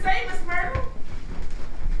 What does it say, Miss Myrtle?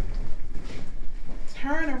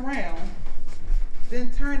 Turn around,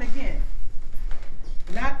 then turn again.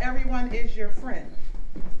 Not everyone is your friend.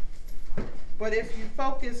 But if you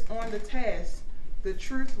focus on the task, the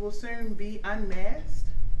truth will soon be unmasked.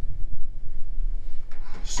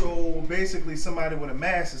 So basically somebody with a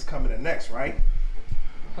mask is coming in next, right?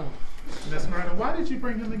 Oh. Miss Myrtle, why did you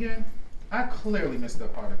bring him again? I clearly missed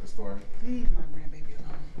that part of the story. Leave my grandbaby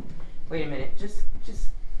alone. Wait a minute. Just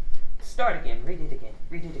start again. Read it again.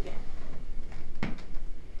 Read it again.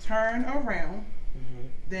 Turn around,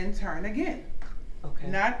 then turn again. Okay.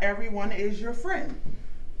 Not everyone is your friend.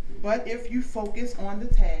 But if you focus on the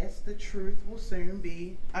task, the truth will soon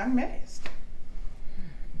be unmasked.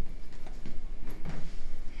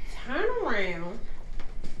 Turn around,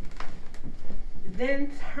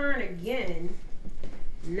 then turn again.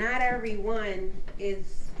 Not everyone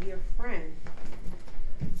is your friend.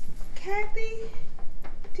 Kathy,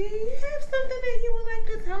 do you have something that you would like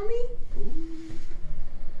to tell me?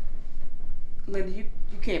 Linda, you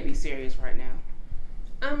can't be serious right now.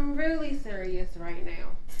 I'm really serious right now.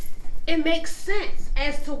 It makes sense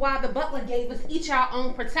as to why the butler gave us each our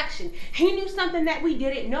own protection. He knew something that we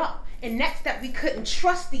didn't know, and that's that we couldn't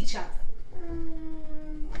trust each other.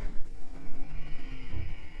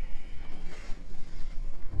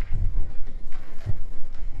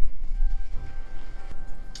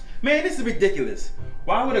 Man, this is ridiculous.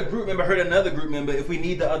 Why would a group member hurt another group member if we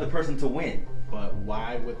need the other person to win? But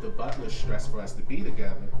why would the butler stress for us to be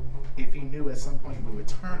together if he knew at some point we would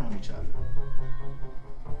turn on each other?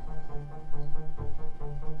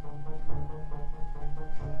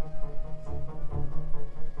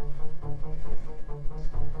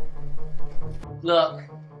 Look,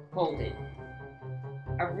 hold it.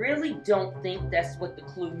 I really don't think that's what the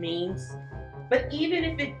clue means. But even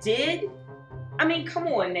if it did, I mean, come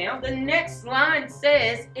on now. The next line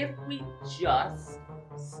says, if we just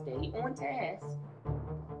stay on task,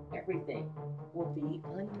 everything will be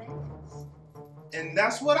unmasked. And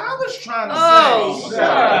that's what I was trying to say.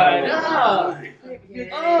 Shut up. You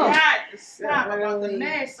got to stop about the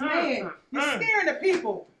masked man. You're scaring the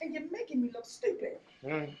people, and you're making me look stupid.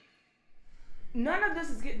 None of this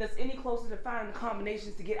is getting us any closer to finding the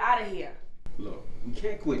combinations to get out of here. Look, we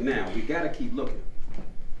can't quit now. We gotta keep looking.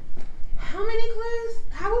 How many clues?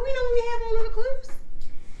 How would we know when we have all of the clues?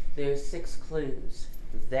 There's 6 clues.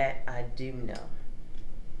 That I do know.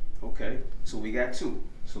 Okay, so we got 2.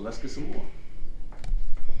 So let's get some more.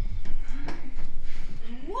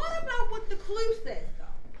 What about what the clue says,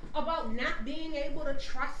 though? About not being able to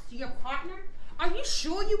trust your partner? Are you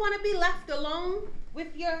sure you want to be left alone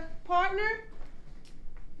with your partner?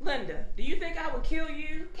 Linda, do you think I would kill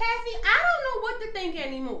you? Kathy, I don't know what to think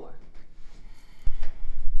anymore.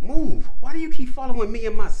 Move. Why do you keep following me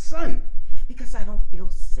and my son? Because I don't feel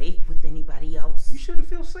safe with anybody else. You shouldn't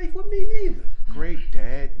feel safe with me neither. Great,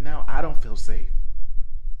 Dad. Now I don't feel safe.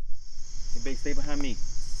 Hey, babe, stay behind me.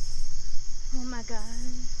 Oh my God.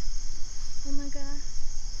 Oh my God.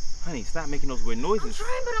 Honey, stop making those weird noises. I'm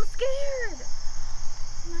trying, but I'm scared.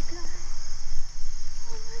 Oh my God.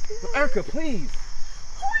 Oh my God. No, Erica, please.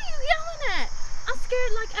 Who are you yelling at? I'm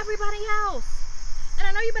scared like everybody else. And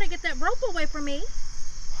I know you better get that rope away from me.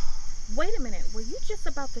 Wait a minute. Were you just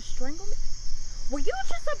about to strangle me? Were you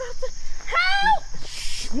just about to... Help!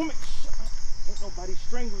 Shh, woman. Shut up. Ain't nobody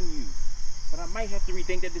strangling you. But I might have to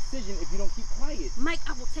rethink that decision if you don't keep quiet. Mike,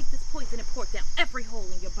 I will take this poison and pour it down every hole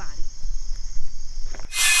in your body.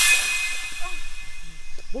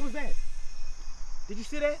 What was that? Did you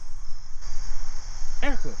see that?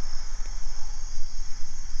 Erica.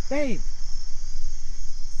 Babe.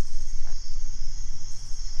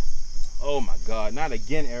 Oh my God, not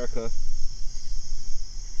again, Erica.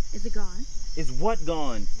 Is it gone? Is what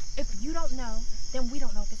gone? If you don't know, then we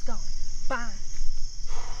don't know if it's gone. Bye.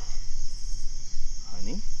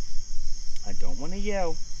 Honey, I don't want to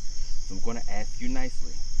yell, so I'm going to ask you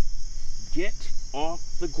nicely. Get off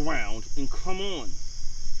the ground and come on.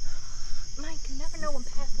 Mike, you never know when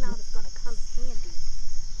passing out is going to come in handy.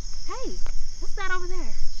 Hey, what's that over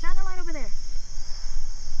there? Shine a light over there.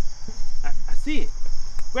 I see it.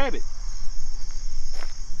 Grab it.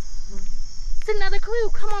 It's another clue.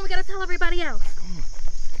 Come on, we got to tell everybody else. Come on.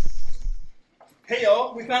 Hey,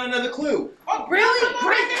 y'all, we found another clue. Oh, really?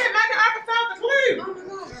 Great. Mike and Arthur found the clue. Oh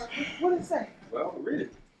my God. What did it say? Well, read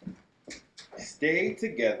it. Stay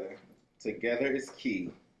together. Together is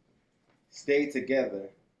key. Stay together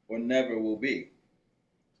or never will be.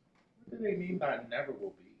 What do they mean by never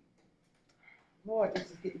will be? Lord, this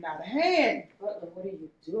is getting out of hand. Butler, what are you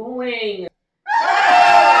doing?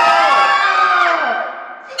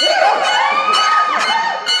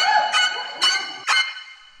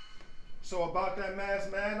 So about that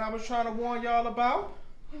masked man I was trying to warn y'all about?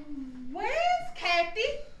 Where's Kathy?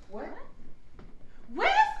 What?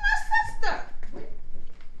 Where's my sister?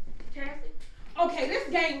 Kathy? Okay, this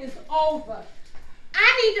game is over.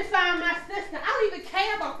 I need to find my sister. I don't even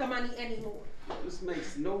care about the money anymore. This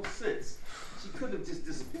makes no sense. She couldn't have just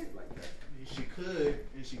disappeared like that. She could,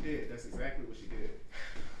 and she did. That's exactly what she did.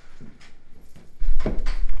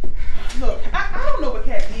 Look, I don't know what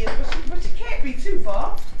Kathy is, but she can't be too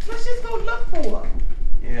far. Let's just go look for her.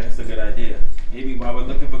 Yeah, that's a good idea. Maybe while we're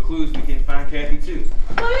looking for clues, we can find Kathy too.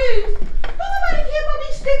 Clues? Nobody care about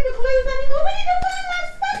these stupid clues anymore. We need to find my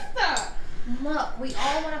sister. Look, we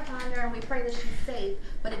all want to find her and we pray that she's safe,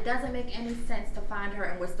 but it doesn't make any sense to find her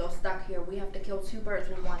and we're still stuck here. We have to kill two birds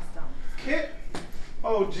with one stone. Kit?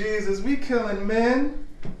 Oh, Jesus, we killing men.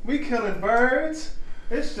 We killing birds.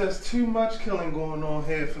 It's just too much killing going on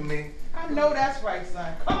here for me. I know that's right,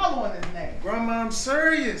 son. Call on his name. Grandma, I'm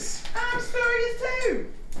serious. I'm serious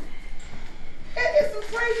too. It's some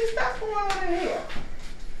crazy stuff going on in here.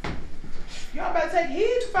 Y'all better take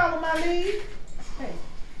heed to follow my lead.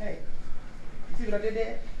 Hey. See what I did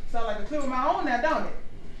there? Sound like a clue of my own now, don't it?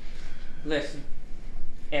 Listen,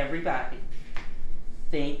 everybody,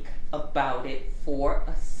 think about it for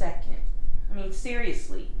a second. I mean,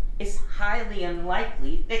 seriously, it's highly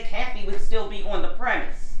unlikely that Kathy would still be on the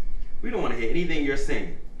premise. We don't want to hear anything you're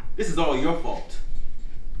saying. This is all your fault.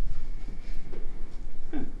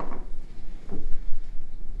 First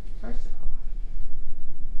of all,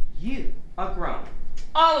 you are grown.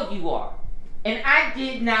 All of you are. And I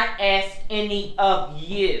did not ask any of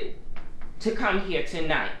you to come here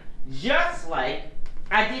tonight. Just like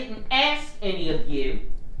I didn't ask any of you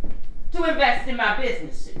to invest in my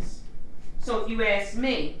businesses. So if you ask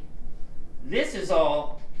me, this is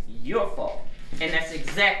all your fault. And that's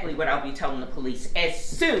exactly what I'll be telling the police as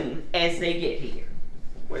soon as they get here.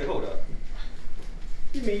 Wait, hold up.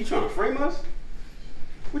 You mean you trying to frame us?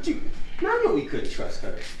 Now I know we couldn't trust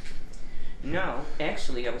her. No,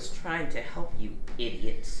 actually, I was trying to help you,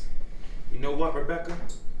 idiots. You know what, Rebecca?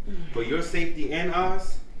 For your safety and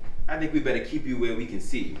ours, I think we better keep you where we can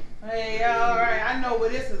see you. Hey, all right. I know where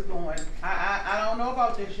this is going. I don't know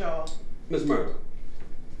about this, y'all. Miss Murdoch,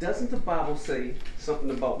 doesn't the Bible say something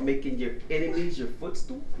about making your enemies your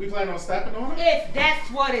footstool? We plan on stepping on her? If that's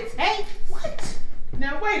what it takes. What?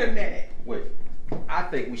 Now, wait a minute. Wait, I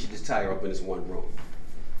think we should just tie her up in this one room.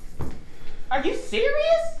 Are you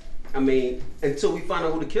serious? I mean, until we find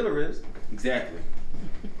out who the killer is. Exactly.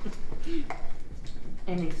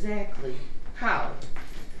 And exactly how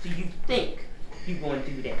do you think you're going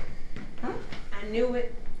to do that? Huh? I knew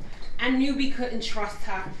it. I knew we couldn't trust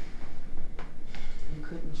her. You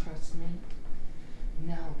couldn't trust me?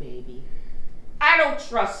 No, baby. I don't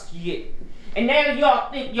trust you. And now y'all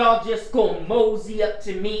think y'all just gonna mosey up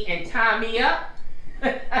to me and tie me up?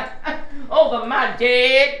 Over my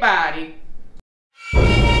dead body.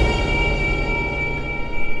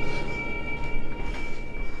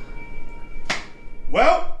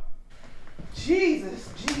 Well, Jesus,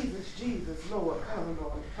 Lord, Lord,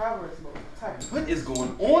 Proverbs, Lord, type. What is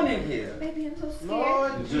going on in here? Baby, I'm so scared.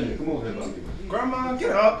 Lord, Junior, come over here, baby. Grandma,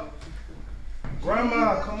 get up.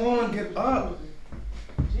 Grandma, come on, get up.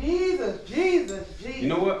 Jesus. You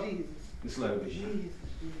know what? Jesus. Just let her be. Jesus.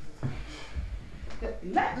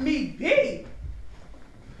 Let me be.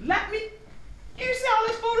 You see all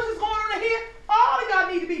this foolishness going on in here? All of y'all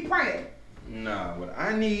need to be praying. Nah, what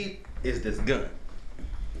I need is this gun.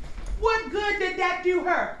 What good did that do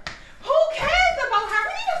her? Who cares about her?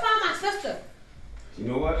 We need to find my sister. You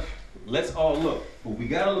know what? Let's all look, but we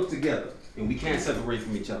gotta look together, and we can't separate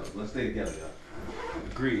from each other. Let's stay together, y'all.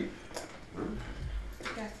 Agreed.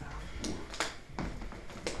 That's all.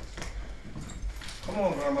 Come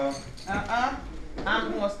on, Grandma.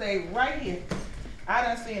 I'm gonna stay right here. I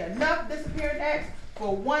done seen enough disappearing acts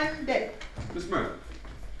for one day. Miss Murdoch,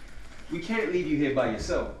 we can't leave you here by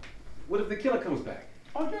yourself. What if the killer comes back?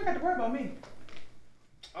 Oh, you ain't got to worry about me.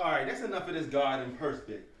 Alright, that's enough of this God and purse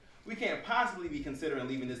bit. We can't possibly be considering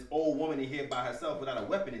leaving this old woman in here by herself without a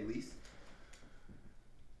weapon at least.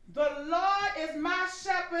 The Lord is my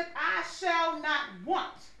shepherd, I shall not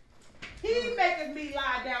want. He maketh me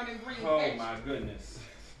lie down in green Oh pastures. my goodness.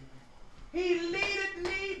 He leadeth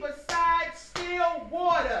me beside still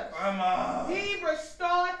waters. Grandma. He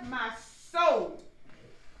restored my soul.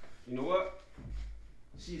 You know what?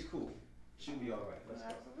 She's cool. She'll be all right. Let's go.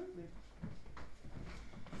 Absolutely.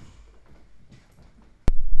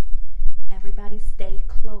 Everybody stay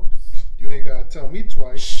close. You ain't gotta tell me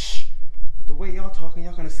twice. Shh. But the way y'all talking,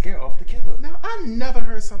 y'all gonna scare off the killer. Now, I never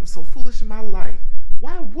heard something so foolish in my life.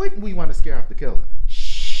 Why wouldn't we want to scare off the killer?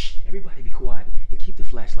 Shh. Everybody be quiet and keep the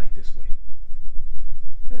flashlight this way.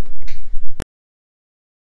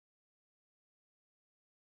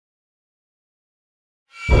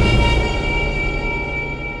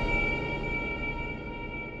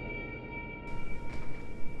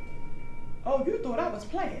 Oh, you thought I was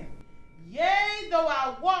playing. Yea, though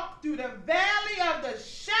I walk through the valley of the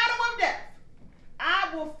shadow of death, I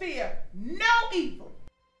will fear no evil.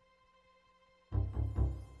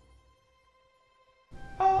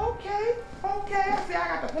 Oh, okay. I see I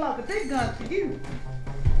got to pull out the big guns for you.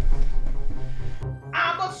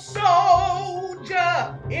 I'm a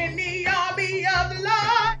soldier in the army of the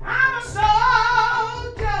Lord. I'm a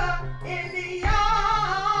soldier in the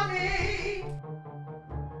army.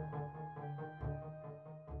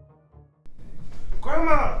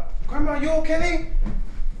 Grandma, you okay?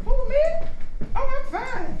 Who, me? Oh, I'm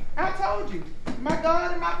fine. I told you. My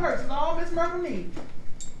God and my purse is all Miss Myrtle needs.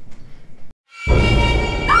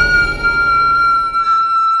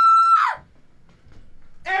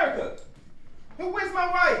 Erica! Where's my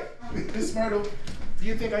wife? Miss Myrtle, do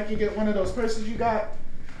you think I can get one of those purses you got?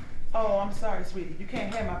 Oh, I'm sorry, sweetie. You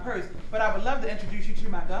can't have my purse, but I would love to introduce you to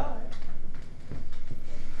my God.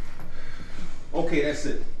 Okay, that's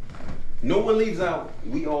it. No one leaves out.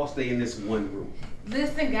 We all stay in this one room.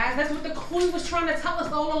 Listen, guys, that's what the queen was trying to tell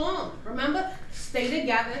us all along. Remember? Stay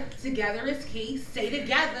together. Together is key. Stay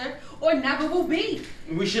together or never will be.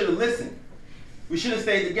 We should have listened. We should have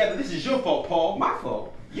stayed together. This is your fault, Paul. My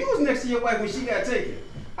fault? You was next to your wife when she got taken.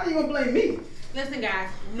 How you gonna blame me? Listen, guys,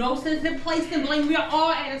 no sense in placing blame. We are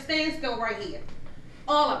all at a standstill right here.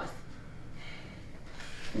 All of us.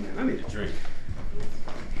 Man, I need a drink.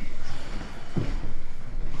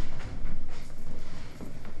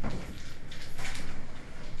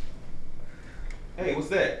 Hey, what's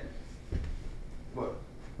that? What?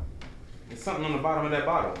 There's something on the bottom of that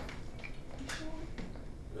bottle.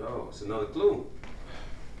 Oh, it's another clue.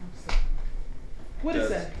 What is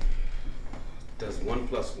that? Does 1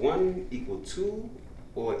 + 1 = 2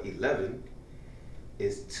 or 11?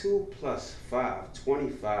 Is 2 + 5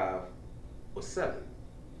 25 or 7?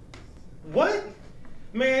 What?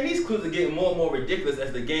 Man, these clues are getting more and more ridiculous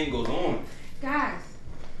as the game goes on. Guys,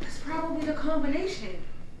 that's probably the combination.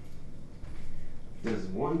 Does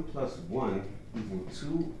 1 + 1 =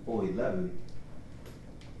 2 or 11?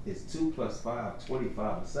 Is 2 + 5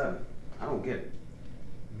 25 or 7? I don't get it.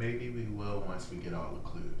 Maybe we will once we get all the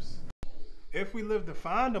clues. If we live to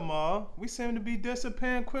find them all, we seem to be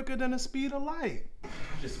disappearing quicker than the speed of light. I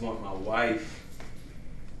just want my wife.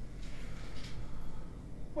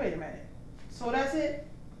 Wait a minute. So that's it?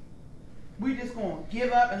 We just gonna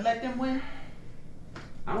give up and let them win?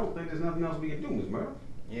 I don't think there's nothing else we can do, Miss Myrtle.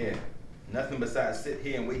 Yeah, nothing besides sit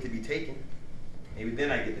here and wait to be taken. Maybe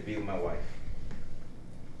then I get to be with my wife.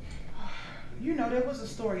 You know, there was a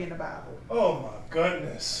story in the Bible. Oh my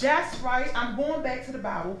goodness. That's right. I'm going back to the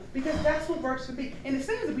Bible because that's what works for me. And it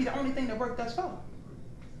seems to be the only thing that worked thus far.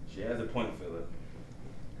 She has a point, Philip.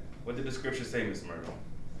 What did the scripture say, Miss Myrtle?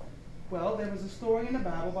 Well, there was a story in the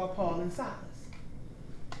Bible about Paul and Silas.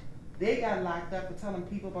 They got locked up for telling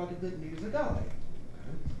people about the good news of God.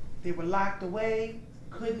 They were locked away,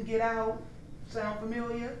 couldn't get out. Sound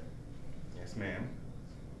familiar? Yes, ma'am.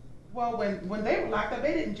 Well, when they were locked up,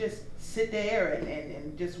 they didn't just sit there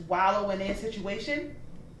and just wallow in their situation.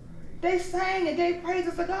 They sang and gave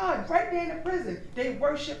praises to God right there in the prison. They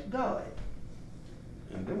worshiped God.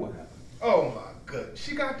 And then what happened? Oh my goodness.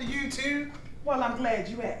 She got to you too? Well, I'm glad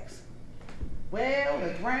you asked. Well,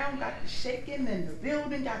 the ground got to shaking and the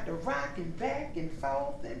building got to rocking back and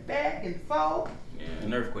forth and back and forth. Yeah,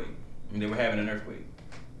 an earthquake. I mean, they were having an earthquake.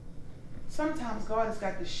 Sometimes God has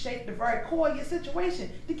got to shake the very core of your situation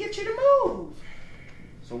to get you to move.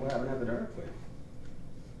 So what happened after the earthquake?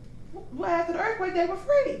 Well, after the earthquake, they were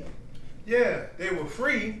free. Yeah, they were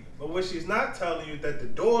free, but what she's not telling you that the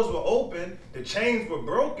doors were open, the chains were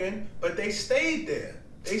broken, but they stayed there.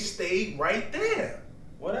 They stayed right there.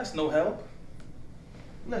 Well, that's no help.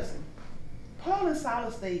 Listen, Paul and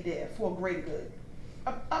Silas stayed there for a greater good.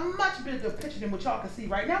 A much bigger picture than what y'all can see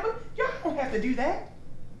right now, but y'all don't have to do that.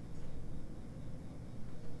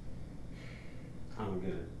 I don't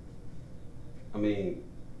get it. I mean,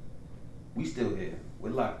 we still here.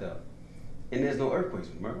 We're locked up. And there's no earthquakes,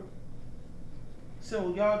 Miss Myrtle.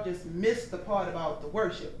 So y'all just missed the part about the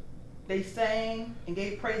worship. They sang and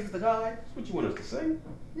gave praises to God. That's what you want us to say?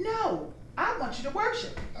 No, I want you to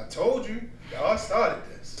worship. I told you, y'all started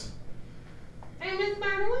this. Hey, Miss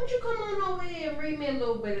Myrna, why don't you come on over here and read me a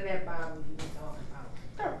little bit of that Bible you were talking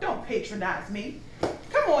about? Don't patronize me.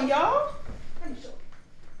 Come on, y'all. Let me show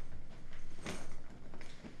you.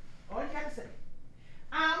 All you gotta say.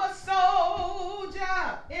 I'm a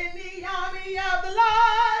soldier in the army of the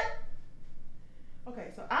Lord.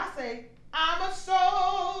 Okay, so I say, I'm a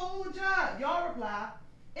soldier. Y'all reply,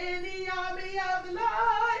 in the army of the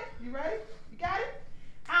Lord. You ready? You got it?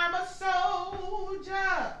 I'm a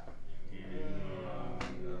soldier.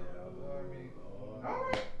 All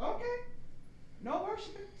right, okay. No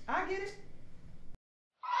worshiping. I get it.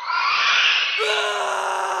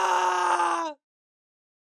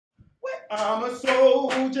 What? I'm a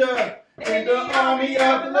soldier in the army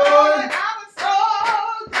of the Lord. I'm a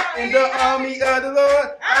soldier In the army of the Lord.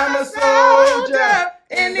 I'm a soldier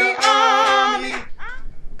in the army.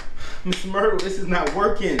 Miss Myrtle, this is not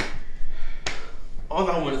working. All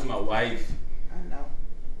I want is my wife. I know.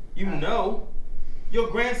 You know. Your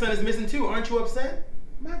grandson is missing too. Aren't you upset?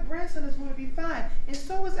 My grandson is going to be fine, and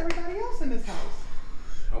so is everybody else in this house.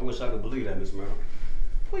 I wish I could believe that, Miss Myrtle.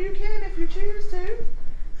 Well, you can if you choose to.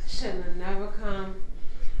 Shouldn't have never come.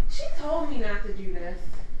 She told me not to do this.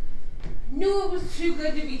 Knew it was too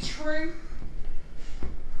good to be true.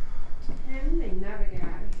 And we may never get out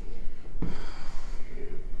of here.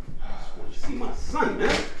 I just want to see my son,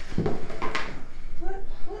 man.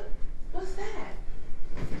 What's that?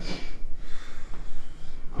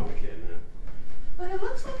 I don't care, man. But it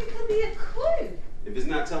looks like it could be a clue. If it's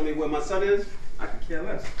not telling me where my son is, I could care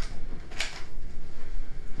less.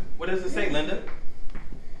 What does it say, Linda?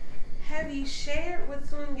 Have you shared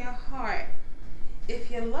what's on your heart?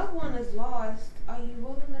 If your loved one is lost, are you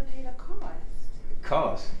willing to pay the cost?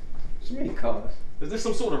 Cost? What you mean cost? Is this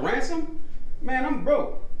some sort of ransom? Man, I'm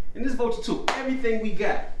broke. And this vulture took everything we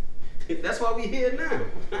got. That's why we here now.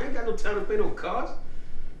 I ain't got no time to pay no cost.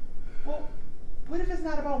 Well, what if it's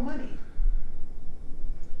not about money?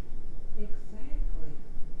 Exactly.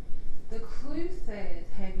 The clue says,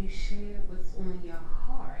 have you shared what's on your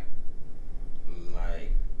heart?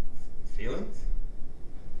 Like feelings?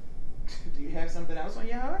 Do you have something else on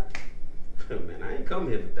your heart? Man, I ain't come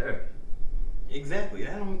here for therapy. Exactly.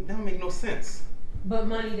 That don't make no sense. But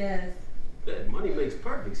money does. That money makes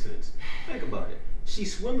perfect sense. Think about it. She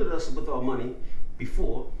swindled us with our money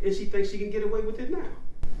before, and she thinks she can get away with it now.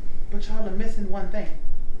 But y'all are missing one thing.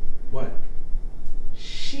 What?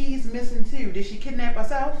 She's missing too. Did she kidnap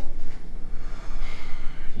herself?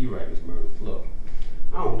 You right, Miss Myrtle. Look,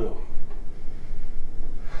 I don't know.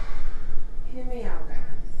 Hear me out, guys.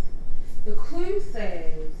 The clue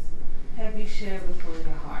says, have you shared what's on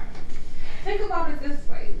your heart? Think about it this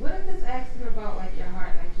way. What if it's asking about like your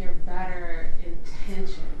heart, like your better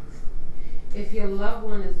intentions? If your loved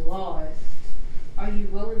one is lost, are you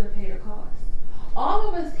willing to pay the cost? All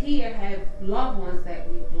of us here have loved ones that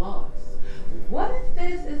we've lost. What if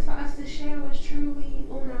this is for us to share what's truly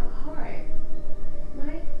on our heart?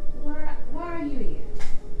 Mike, why are you here?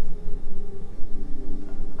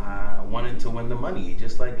 I wanted to win the money,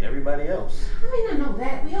 just like everybody else. I mean, I know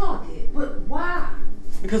that. We all did. But why?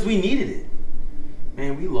 Because we needed it.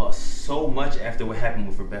 Man, we lost so much after what happened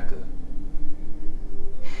with Rebecca.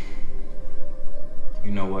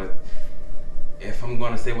 You know what? If I'm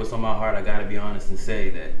going to say what's on my heart, I got to be honest and say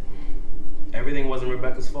that everything wasn't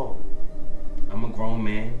Rebecca's fault. I'm a grown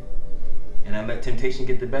man, and I let temptation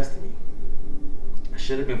get the best of me. I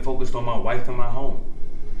should have been focused on my wife and my home.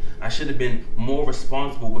 I should have been more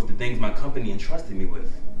responsible with the things my company entrusted me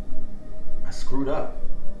with. I screwed up.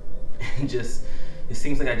 And it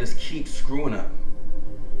seems like I just keep screwing up.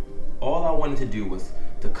 All I wanted to do was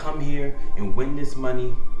to come here and win this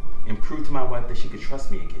money and prove to my wife that she could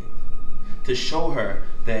trust me again. To show her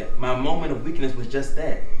that my moment of weakness was just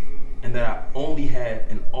that, and that I only have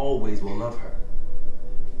and always will love her.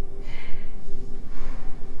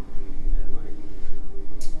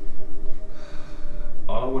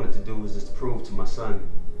 All I wanted to do was just prove to my son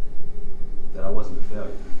that I wasn't a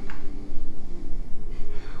failure.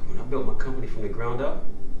 When I built my company from the ground up,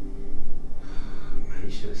 man,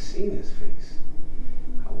 you should have seen his face.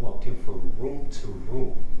 I walked him from room to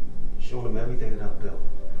room, showing him everything that I built.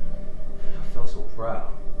 I felt so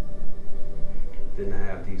proud. Then I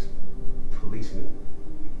have these policemen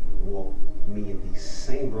walk me in these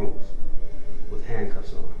same rooms with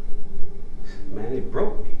handcuffs on. Man, it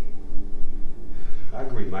broke me. I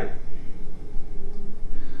agree, Mike.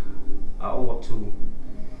 I owe up to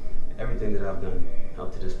everything that I've done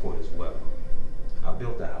up to this point as well. I I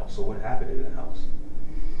built the house, so what happened in the house?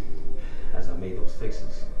 As I made those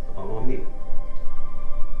fixes, all on me.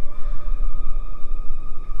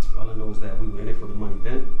 All I know is that we were in it for the money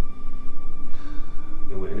then,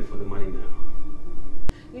 and we're in it for the money now.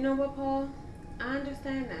 You know what, Paul? I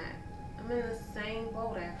understand that. I'm in the same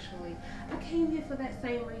boat, actually. I came here for that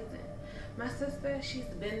same reason. My sister, she's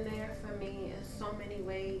been there for me in so many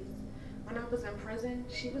ways. When I was in prison,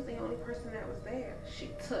 she was the only person that was there.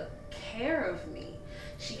 She took care of me.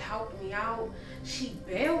 She helped me out. She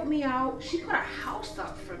bailed me out. She put a house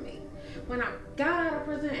up for me. When I got out of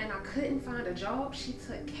prison and I couldn't find a job, she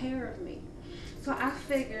took care of me. So I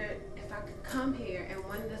figured if I could come here and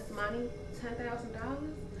win this money,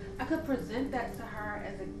 $10,000, I could present that to her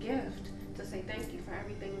as a gift to say thank you for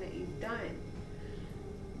everything that you've done.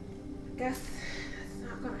 I guess it's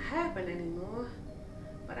not gonna happen anymore,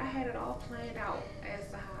 but I had it all planned out as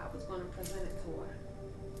to how I was gonna present it to her.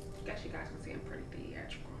 I guess you guys can see I'm pretty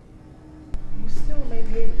theatrical. You still may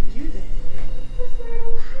be able to do that. But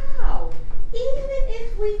how? Even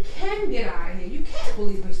if we can get out of here, you can't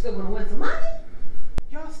believe we're still gonna win some money.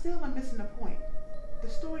 Y'all still are missing the point. The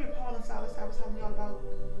story of Paul and Silas I was telling y'all about,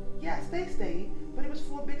 yes, they stayed, but it was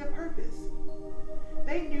for a bigger purpose.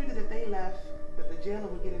 They knew that if they left, that the jailer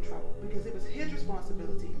would get in trouble because it was his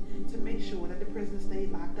responsibility to make sure that the prisoner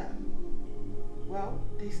stayed locked up. Well,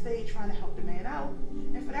 they stayed trying to help the man out,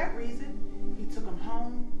 and for that reason, he took him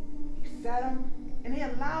home, he fed him, and he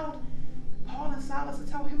allowed Paul and Silas to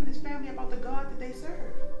tell him and his family about the God that they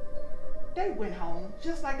served. They went home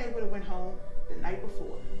just like they would have went home the night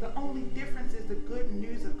before. The only difference is the good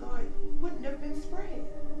news of God wouldn't have been spread.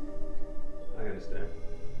 I understand.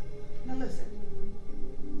 Now listen,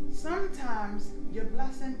 sometimes your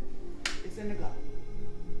blessing is in the go.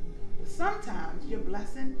 But sometimes your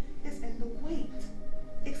blessing is in the wait.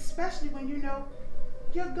 Especially when you know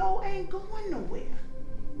your goal ain't going nowhere.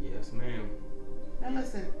 Yes, ma'am. Now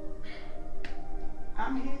listen,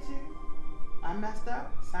 I'm here too. I messed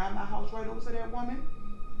up, signed my house right over to that woman.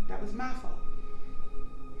 That was my fault.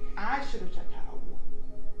 I should have checked her out more.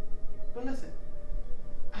 But listen,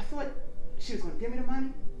 I thought she was going to give me the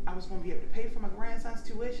money. I was going to be able to pay for my grandson's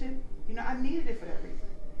tuition. You know, I needed it for that reason.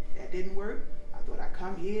 That didn't work. I thought I'd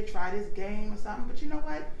come here, try this game or something. But you know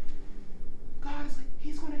what? God is like,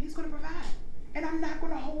 he's gonna provide. And I'm not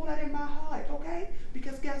going to hold that in my heart, okay?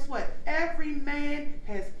 Because guess what? Every man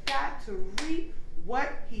has got to reap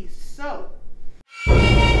what he sowed. Oh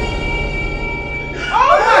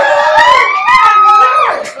my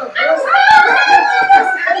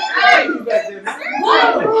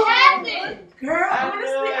What happened? Girl,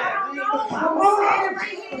 honestly, I don't know. I was standing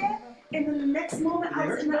right here, and then the next moment I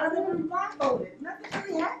was in the other room blindfolded. Nothing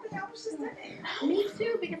really happened. I was just there. Me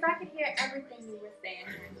too, because I could hear everything you were saying.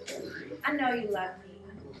 I know you love me.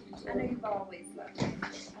 I know you've always loved me.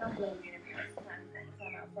 I don't blame you to be time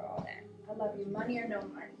out for all that. I love you, money or no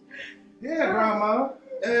money. Yeah, Grandma.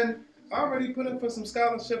 And I already put in for some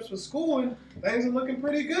scholarships for school, and things are looking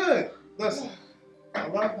pretty good. Listen, I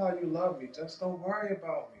love how you love me. Just don't worry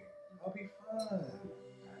about me. I'll be fine.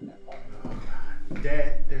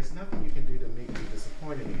 Dad, there's nothing you can do to make me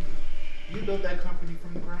disappointed in you. You built that company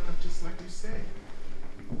from the ground up just like you said.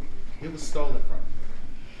 It was stolen from you.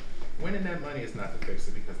 Winning that money is not to fix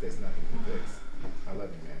it because there's nothing to fix. I love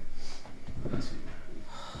you, man. Love you.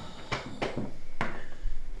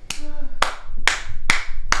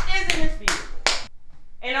 Isn't this beautiful?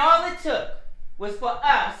 And all it took was for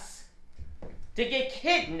us to get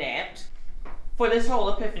kidnapped for this whole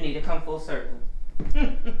epiphany to come full circle.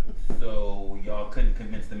 So y'all couldn't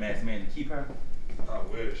convince the masked man to keep her? I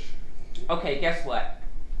wish. Okay, guess what?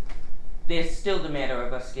 There's still the matter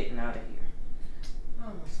of us getting out of here. I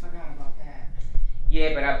almost forgot about that.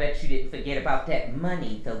 Yeah, but I bet you didn't forget about that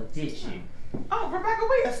money, though, did you? Oh, Rebecca,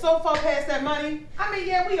 we are so far past that money. I mean,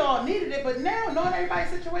 yeah, we all needed it, but now, knowing everybody's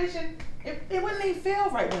situation, it wouldn't even feel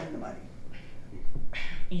right winning the money.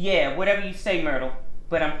 Yeah, whatever you say, Myrtle.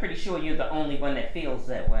 But I'm pretty sure you're the only one that feels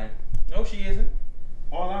that way. No, she isn't.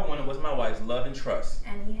 All I wanted was my wife's love and trust.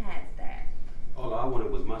 And he has that. All I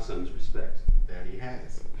wanted was my son's respect. That he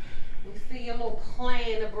has. You see, your little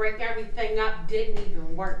plan to break everything up didn't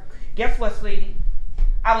even work. Guess what, sweetie?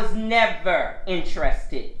 I was never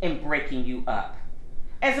interested in breaking you up.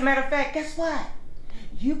 As a matter of fact, guess what?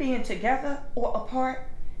 You being together or apart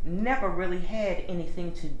never really had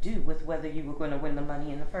anything to do with whether you were going to win the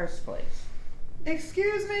money in the first place.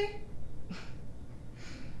 Excuse me?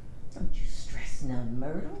 Don't you stress none,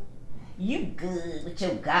 Myrtle. You good with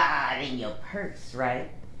your God in your purse, right?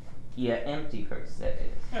 Your empty purse, that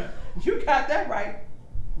is. You got that right.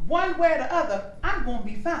 One way or the other, I'm going to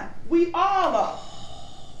be fine. We all are.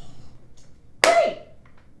 Great!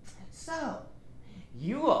 So,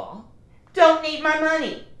 you all don't need my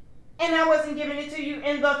money. And I wasn't giving it to you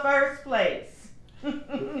in the first place.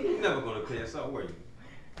 You're never gonna pay us out, were you?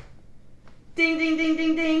 Ding, ding, ding,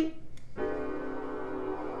 ding, ding. Don't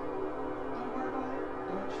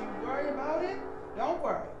you worry about it. Don't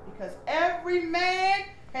worry. Because every man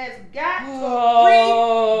has got to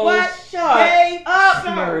reap what shut they up,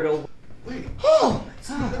 sow. Myrtle. Wait, Oh,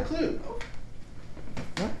 the clue.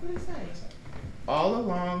 What did it say? All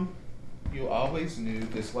along, you always knew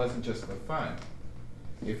this wasn't just for fun.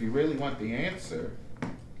 If you really want the answer,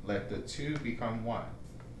 let the two become one.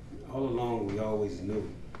 All along, we always knew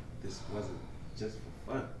this wasn't just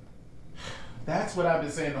for fun. That's what I've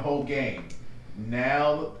been saying the whole game.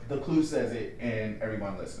 Now the clue says it and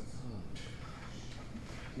everyone listens.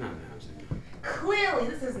 Nah, I'm saying. Clearly,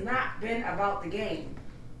 this has not been about the game.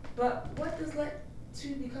 But what does let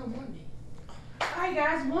two become one mean? Alright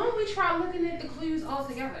guys, why don't we try looking at the clues all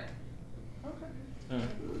together? Okay.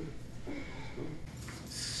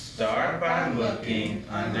 Start by looking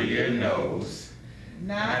under your nose.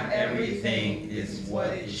 Not everything is what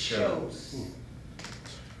it shows.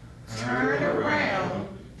 Turn around,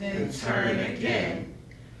 then turn again.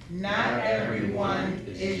 Not everyone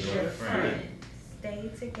is your friend. Stay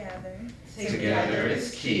together. Together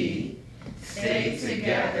is key. Stay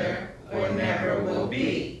together or never will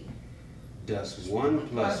be. Does 1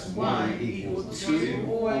 plus 1 equal 2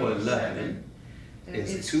 or 11?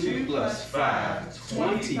 Is 2 plus 5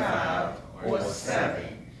 25 or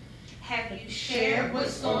 7? Have you shared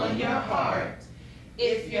what's on your heart?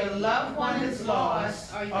 If your loved one is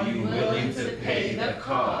lost, are you willing to pay the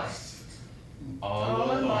cost?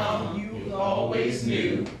 All along you always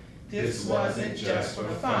knew this wasn't just for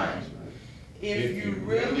fun. If you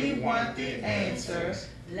really want the answer,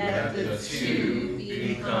 let the two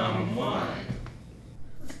become one.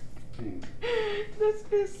 This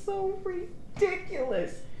is so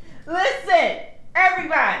ridiculous. Listen,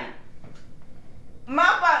 everybody.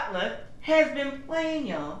 My butler has been playing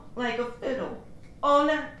y'all like a fiddle all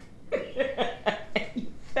night. You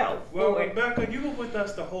fell Well, for it. Rebecca, you were with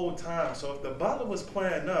us the whole time, so if the butler was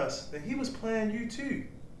playing us, then he was playing you too.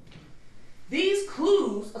 These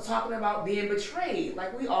clues are talking about being betrayed,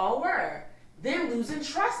 like we all were, then losing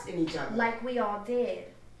trust in each other. Like we all did.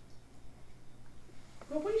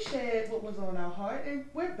 But we shared what was on our heart, and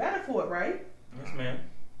we're better for it, right? Yes, ma'am.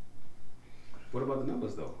 What about the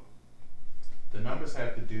numbers, though? The numbers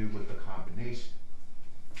have to do with the combination.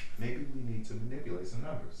 Maybe we need to manipulate some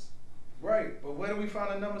numbers. Right, but where do we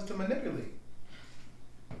find the numbers to manipulate?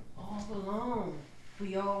 All along,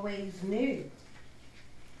 we always knew.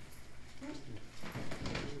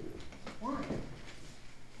 One.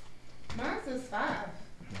 Mine says 5.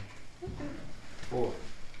 4.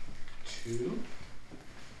 2,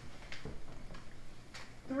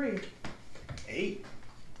 3. 8.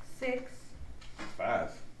 6. 5.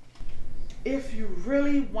 If you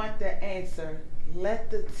really want the answer,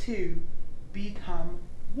 let the two become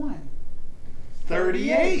one.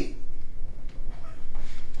 38.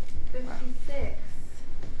 56.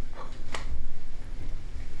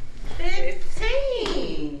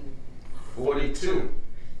 15. 42.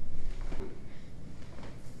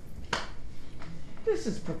 This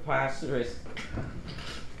is preposterous.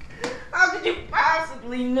 How could you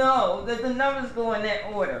possibly know that the numbers go in that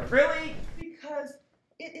order? Really? Because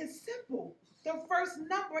it is simple. The first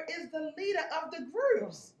number is the leader of the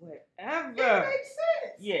groups. Whatever. It makes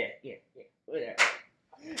sense. Yeah. Whatever.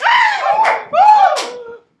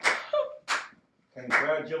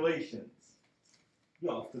 Congratulations.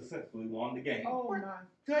 Y'all successfully won the game. Oh my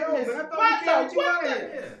Yo, goodness. but I thought we carried you out of the-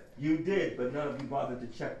 here. You did, but none of you bothered to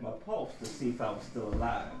check my pulse to see if I was still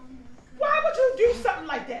alive. Why would you do something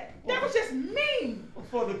like that? That was just mean.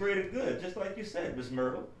 For the greater good, just like you said, Miss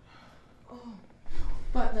Myrtle.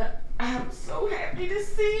 But I'm so happy to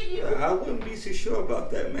see you. I wouldn't be so sure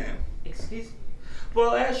about that, ma'am. Excuse me?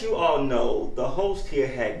 Well, as you all know, the host here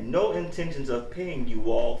had no intentions of paying you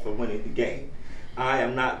all for winning the game. I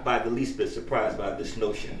am not by the least bit surprised by this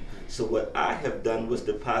notion. So what I have done was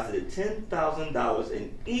deposited $10,000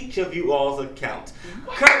 in each of you all's accounts,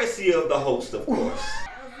 courtesy of the host, of course.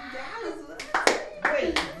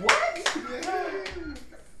 Wait, what?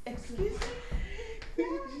 Excuse me?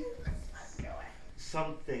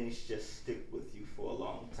 Some things just stick with you for a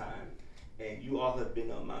long time. And you all have been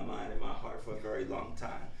on my mind and my heart for a very long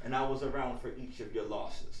time. And I was around for each of your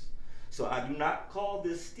losses. So I do not call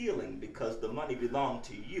this stealing because the money belonged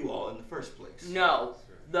to you all in the first place. No,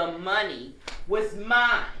 the money was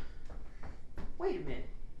mine. Wait a minute.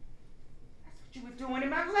 That's what you were doing in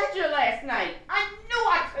my ledger last night. I knew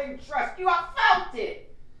I couldn't trust you. I felt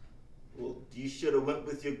it. Well, do You should have went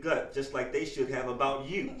with your gut, just like they should have about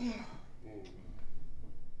you.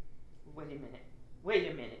 Wait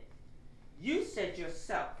a minute. You said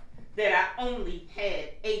yourself that I only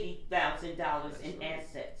had $80,000 in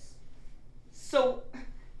assets. So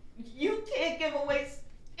you can't give away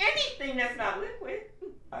anything that's not liquid.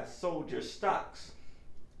 I sold your stocks.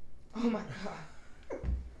 Oh my God.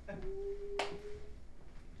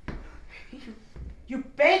 You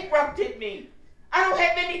bankrupted me. I don't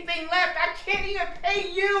have anything left. I can't even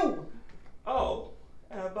pay you. Oh,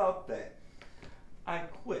 and about that, I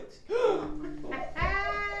quit.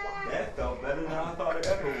 That felt better than I thought it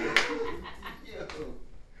ever would.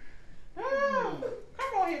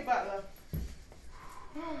 Come on here, Butler.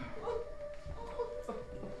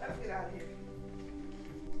 Let's get out of here.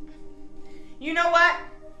 You know what?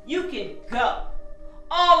 You can go.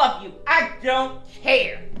 All of you. I don't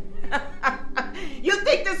care. You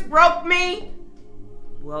think this broke me?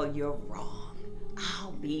 Well, you're wrong.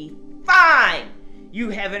 I'll be fine.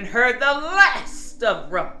 You haven't heard the last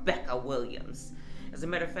of Rebecca Williams. As a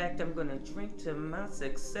matter of fact, I'm gonna drink to my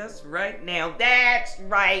success right now. That's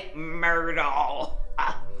right, Myrtle.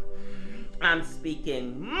 I'm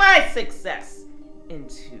speaking my success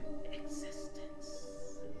into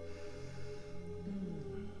existence.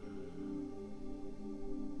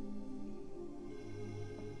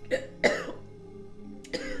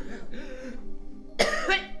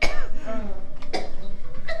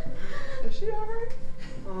 Is she all right?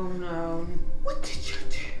 Oh no. What did you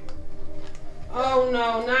do? Oh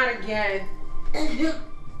no, not again.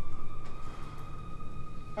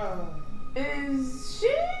 Is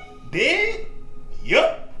she? Dead?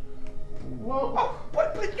 Yup. Well,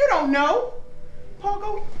 but you don't know.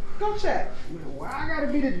 Paul, go check. Why I gotta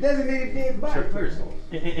be the designated dead body person?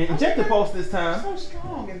 And check the pulse this time. So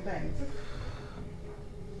strong and things.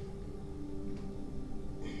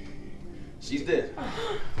 She's dead.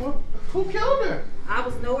 Well, who killed her? I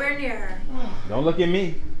was nowhere near her. Don't look at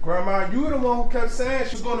me. Grandma, you were the one who kept saying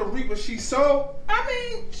she was going to reap what she sowed. I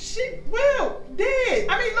mean, she did.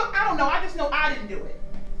 I mean, look, I don't know. I just know I didn't do it.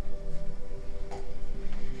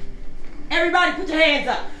 Everybody put your hands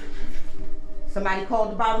up. Somebody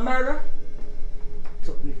called about a murder?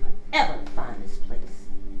 Took me forever to find this place.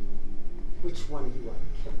 Which one of you are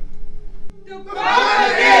the killer? The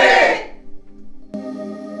brother did it!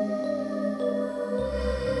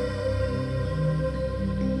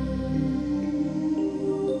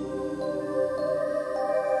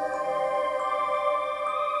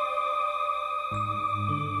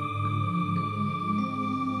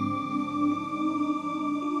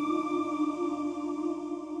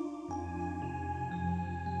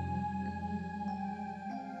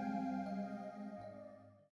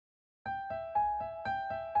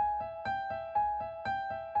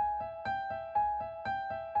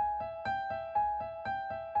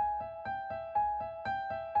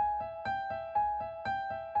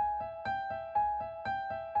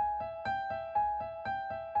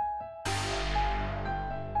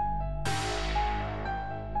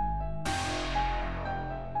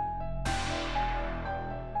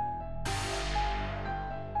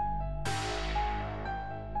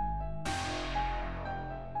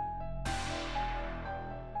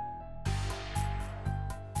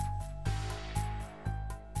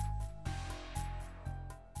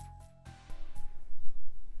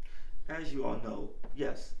 As you all know,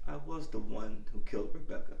 yes, I was the one who killed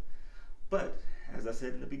Rebecca. But, as I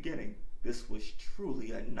said in the beginning, this was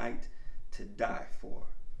truly a night to die for.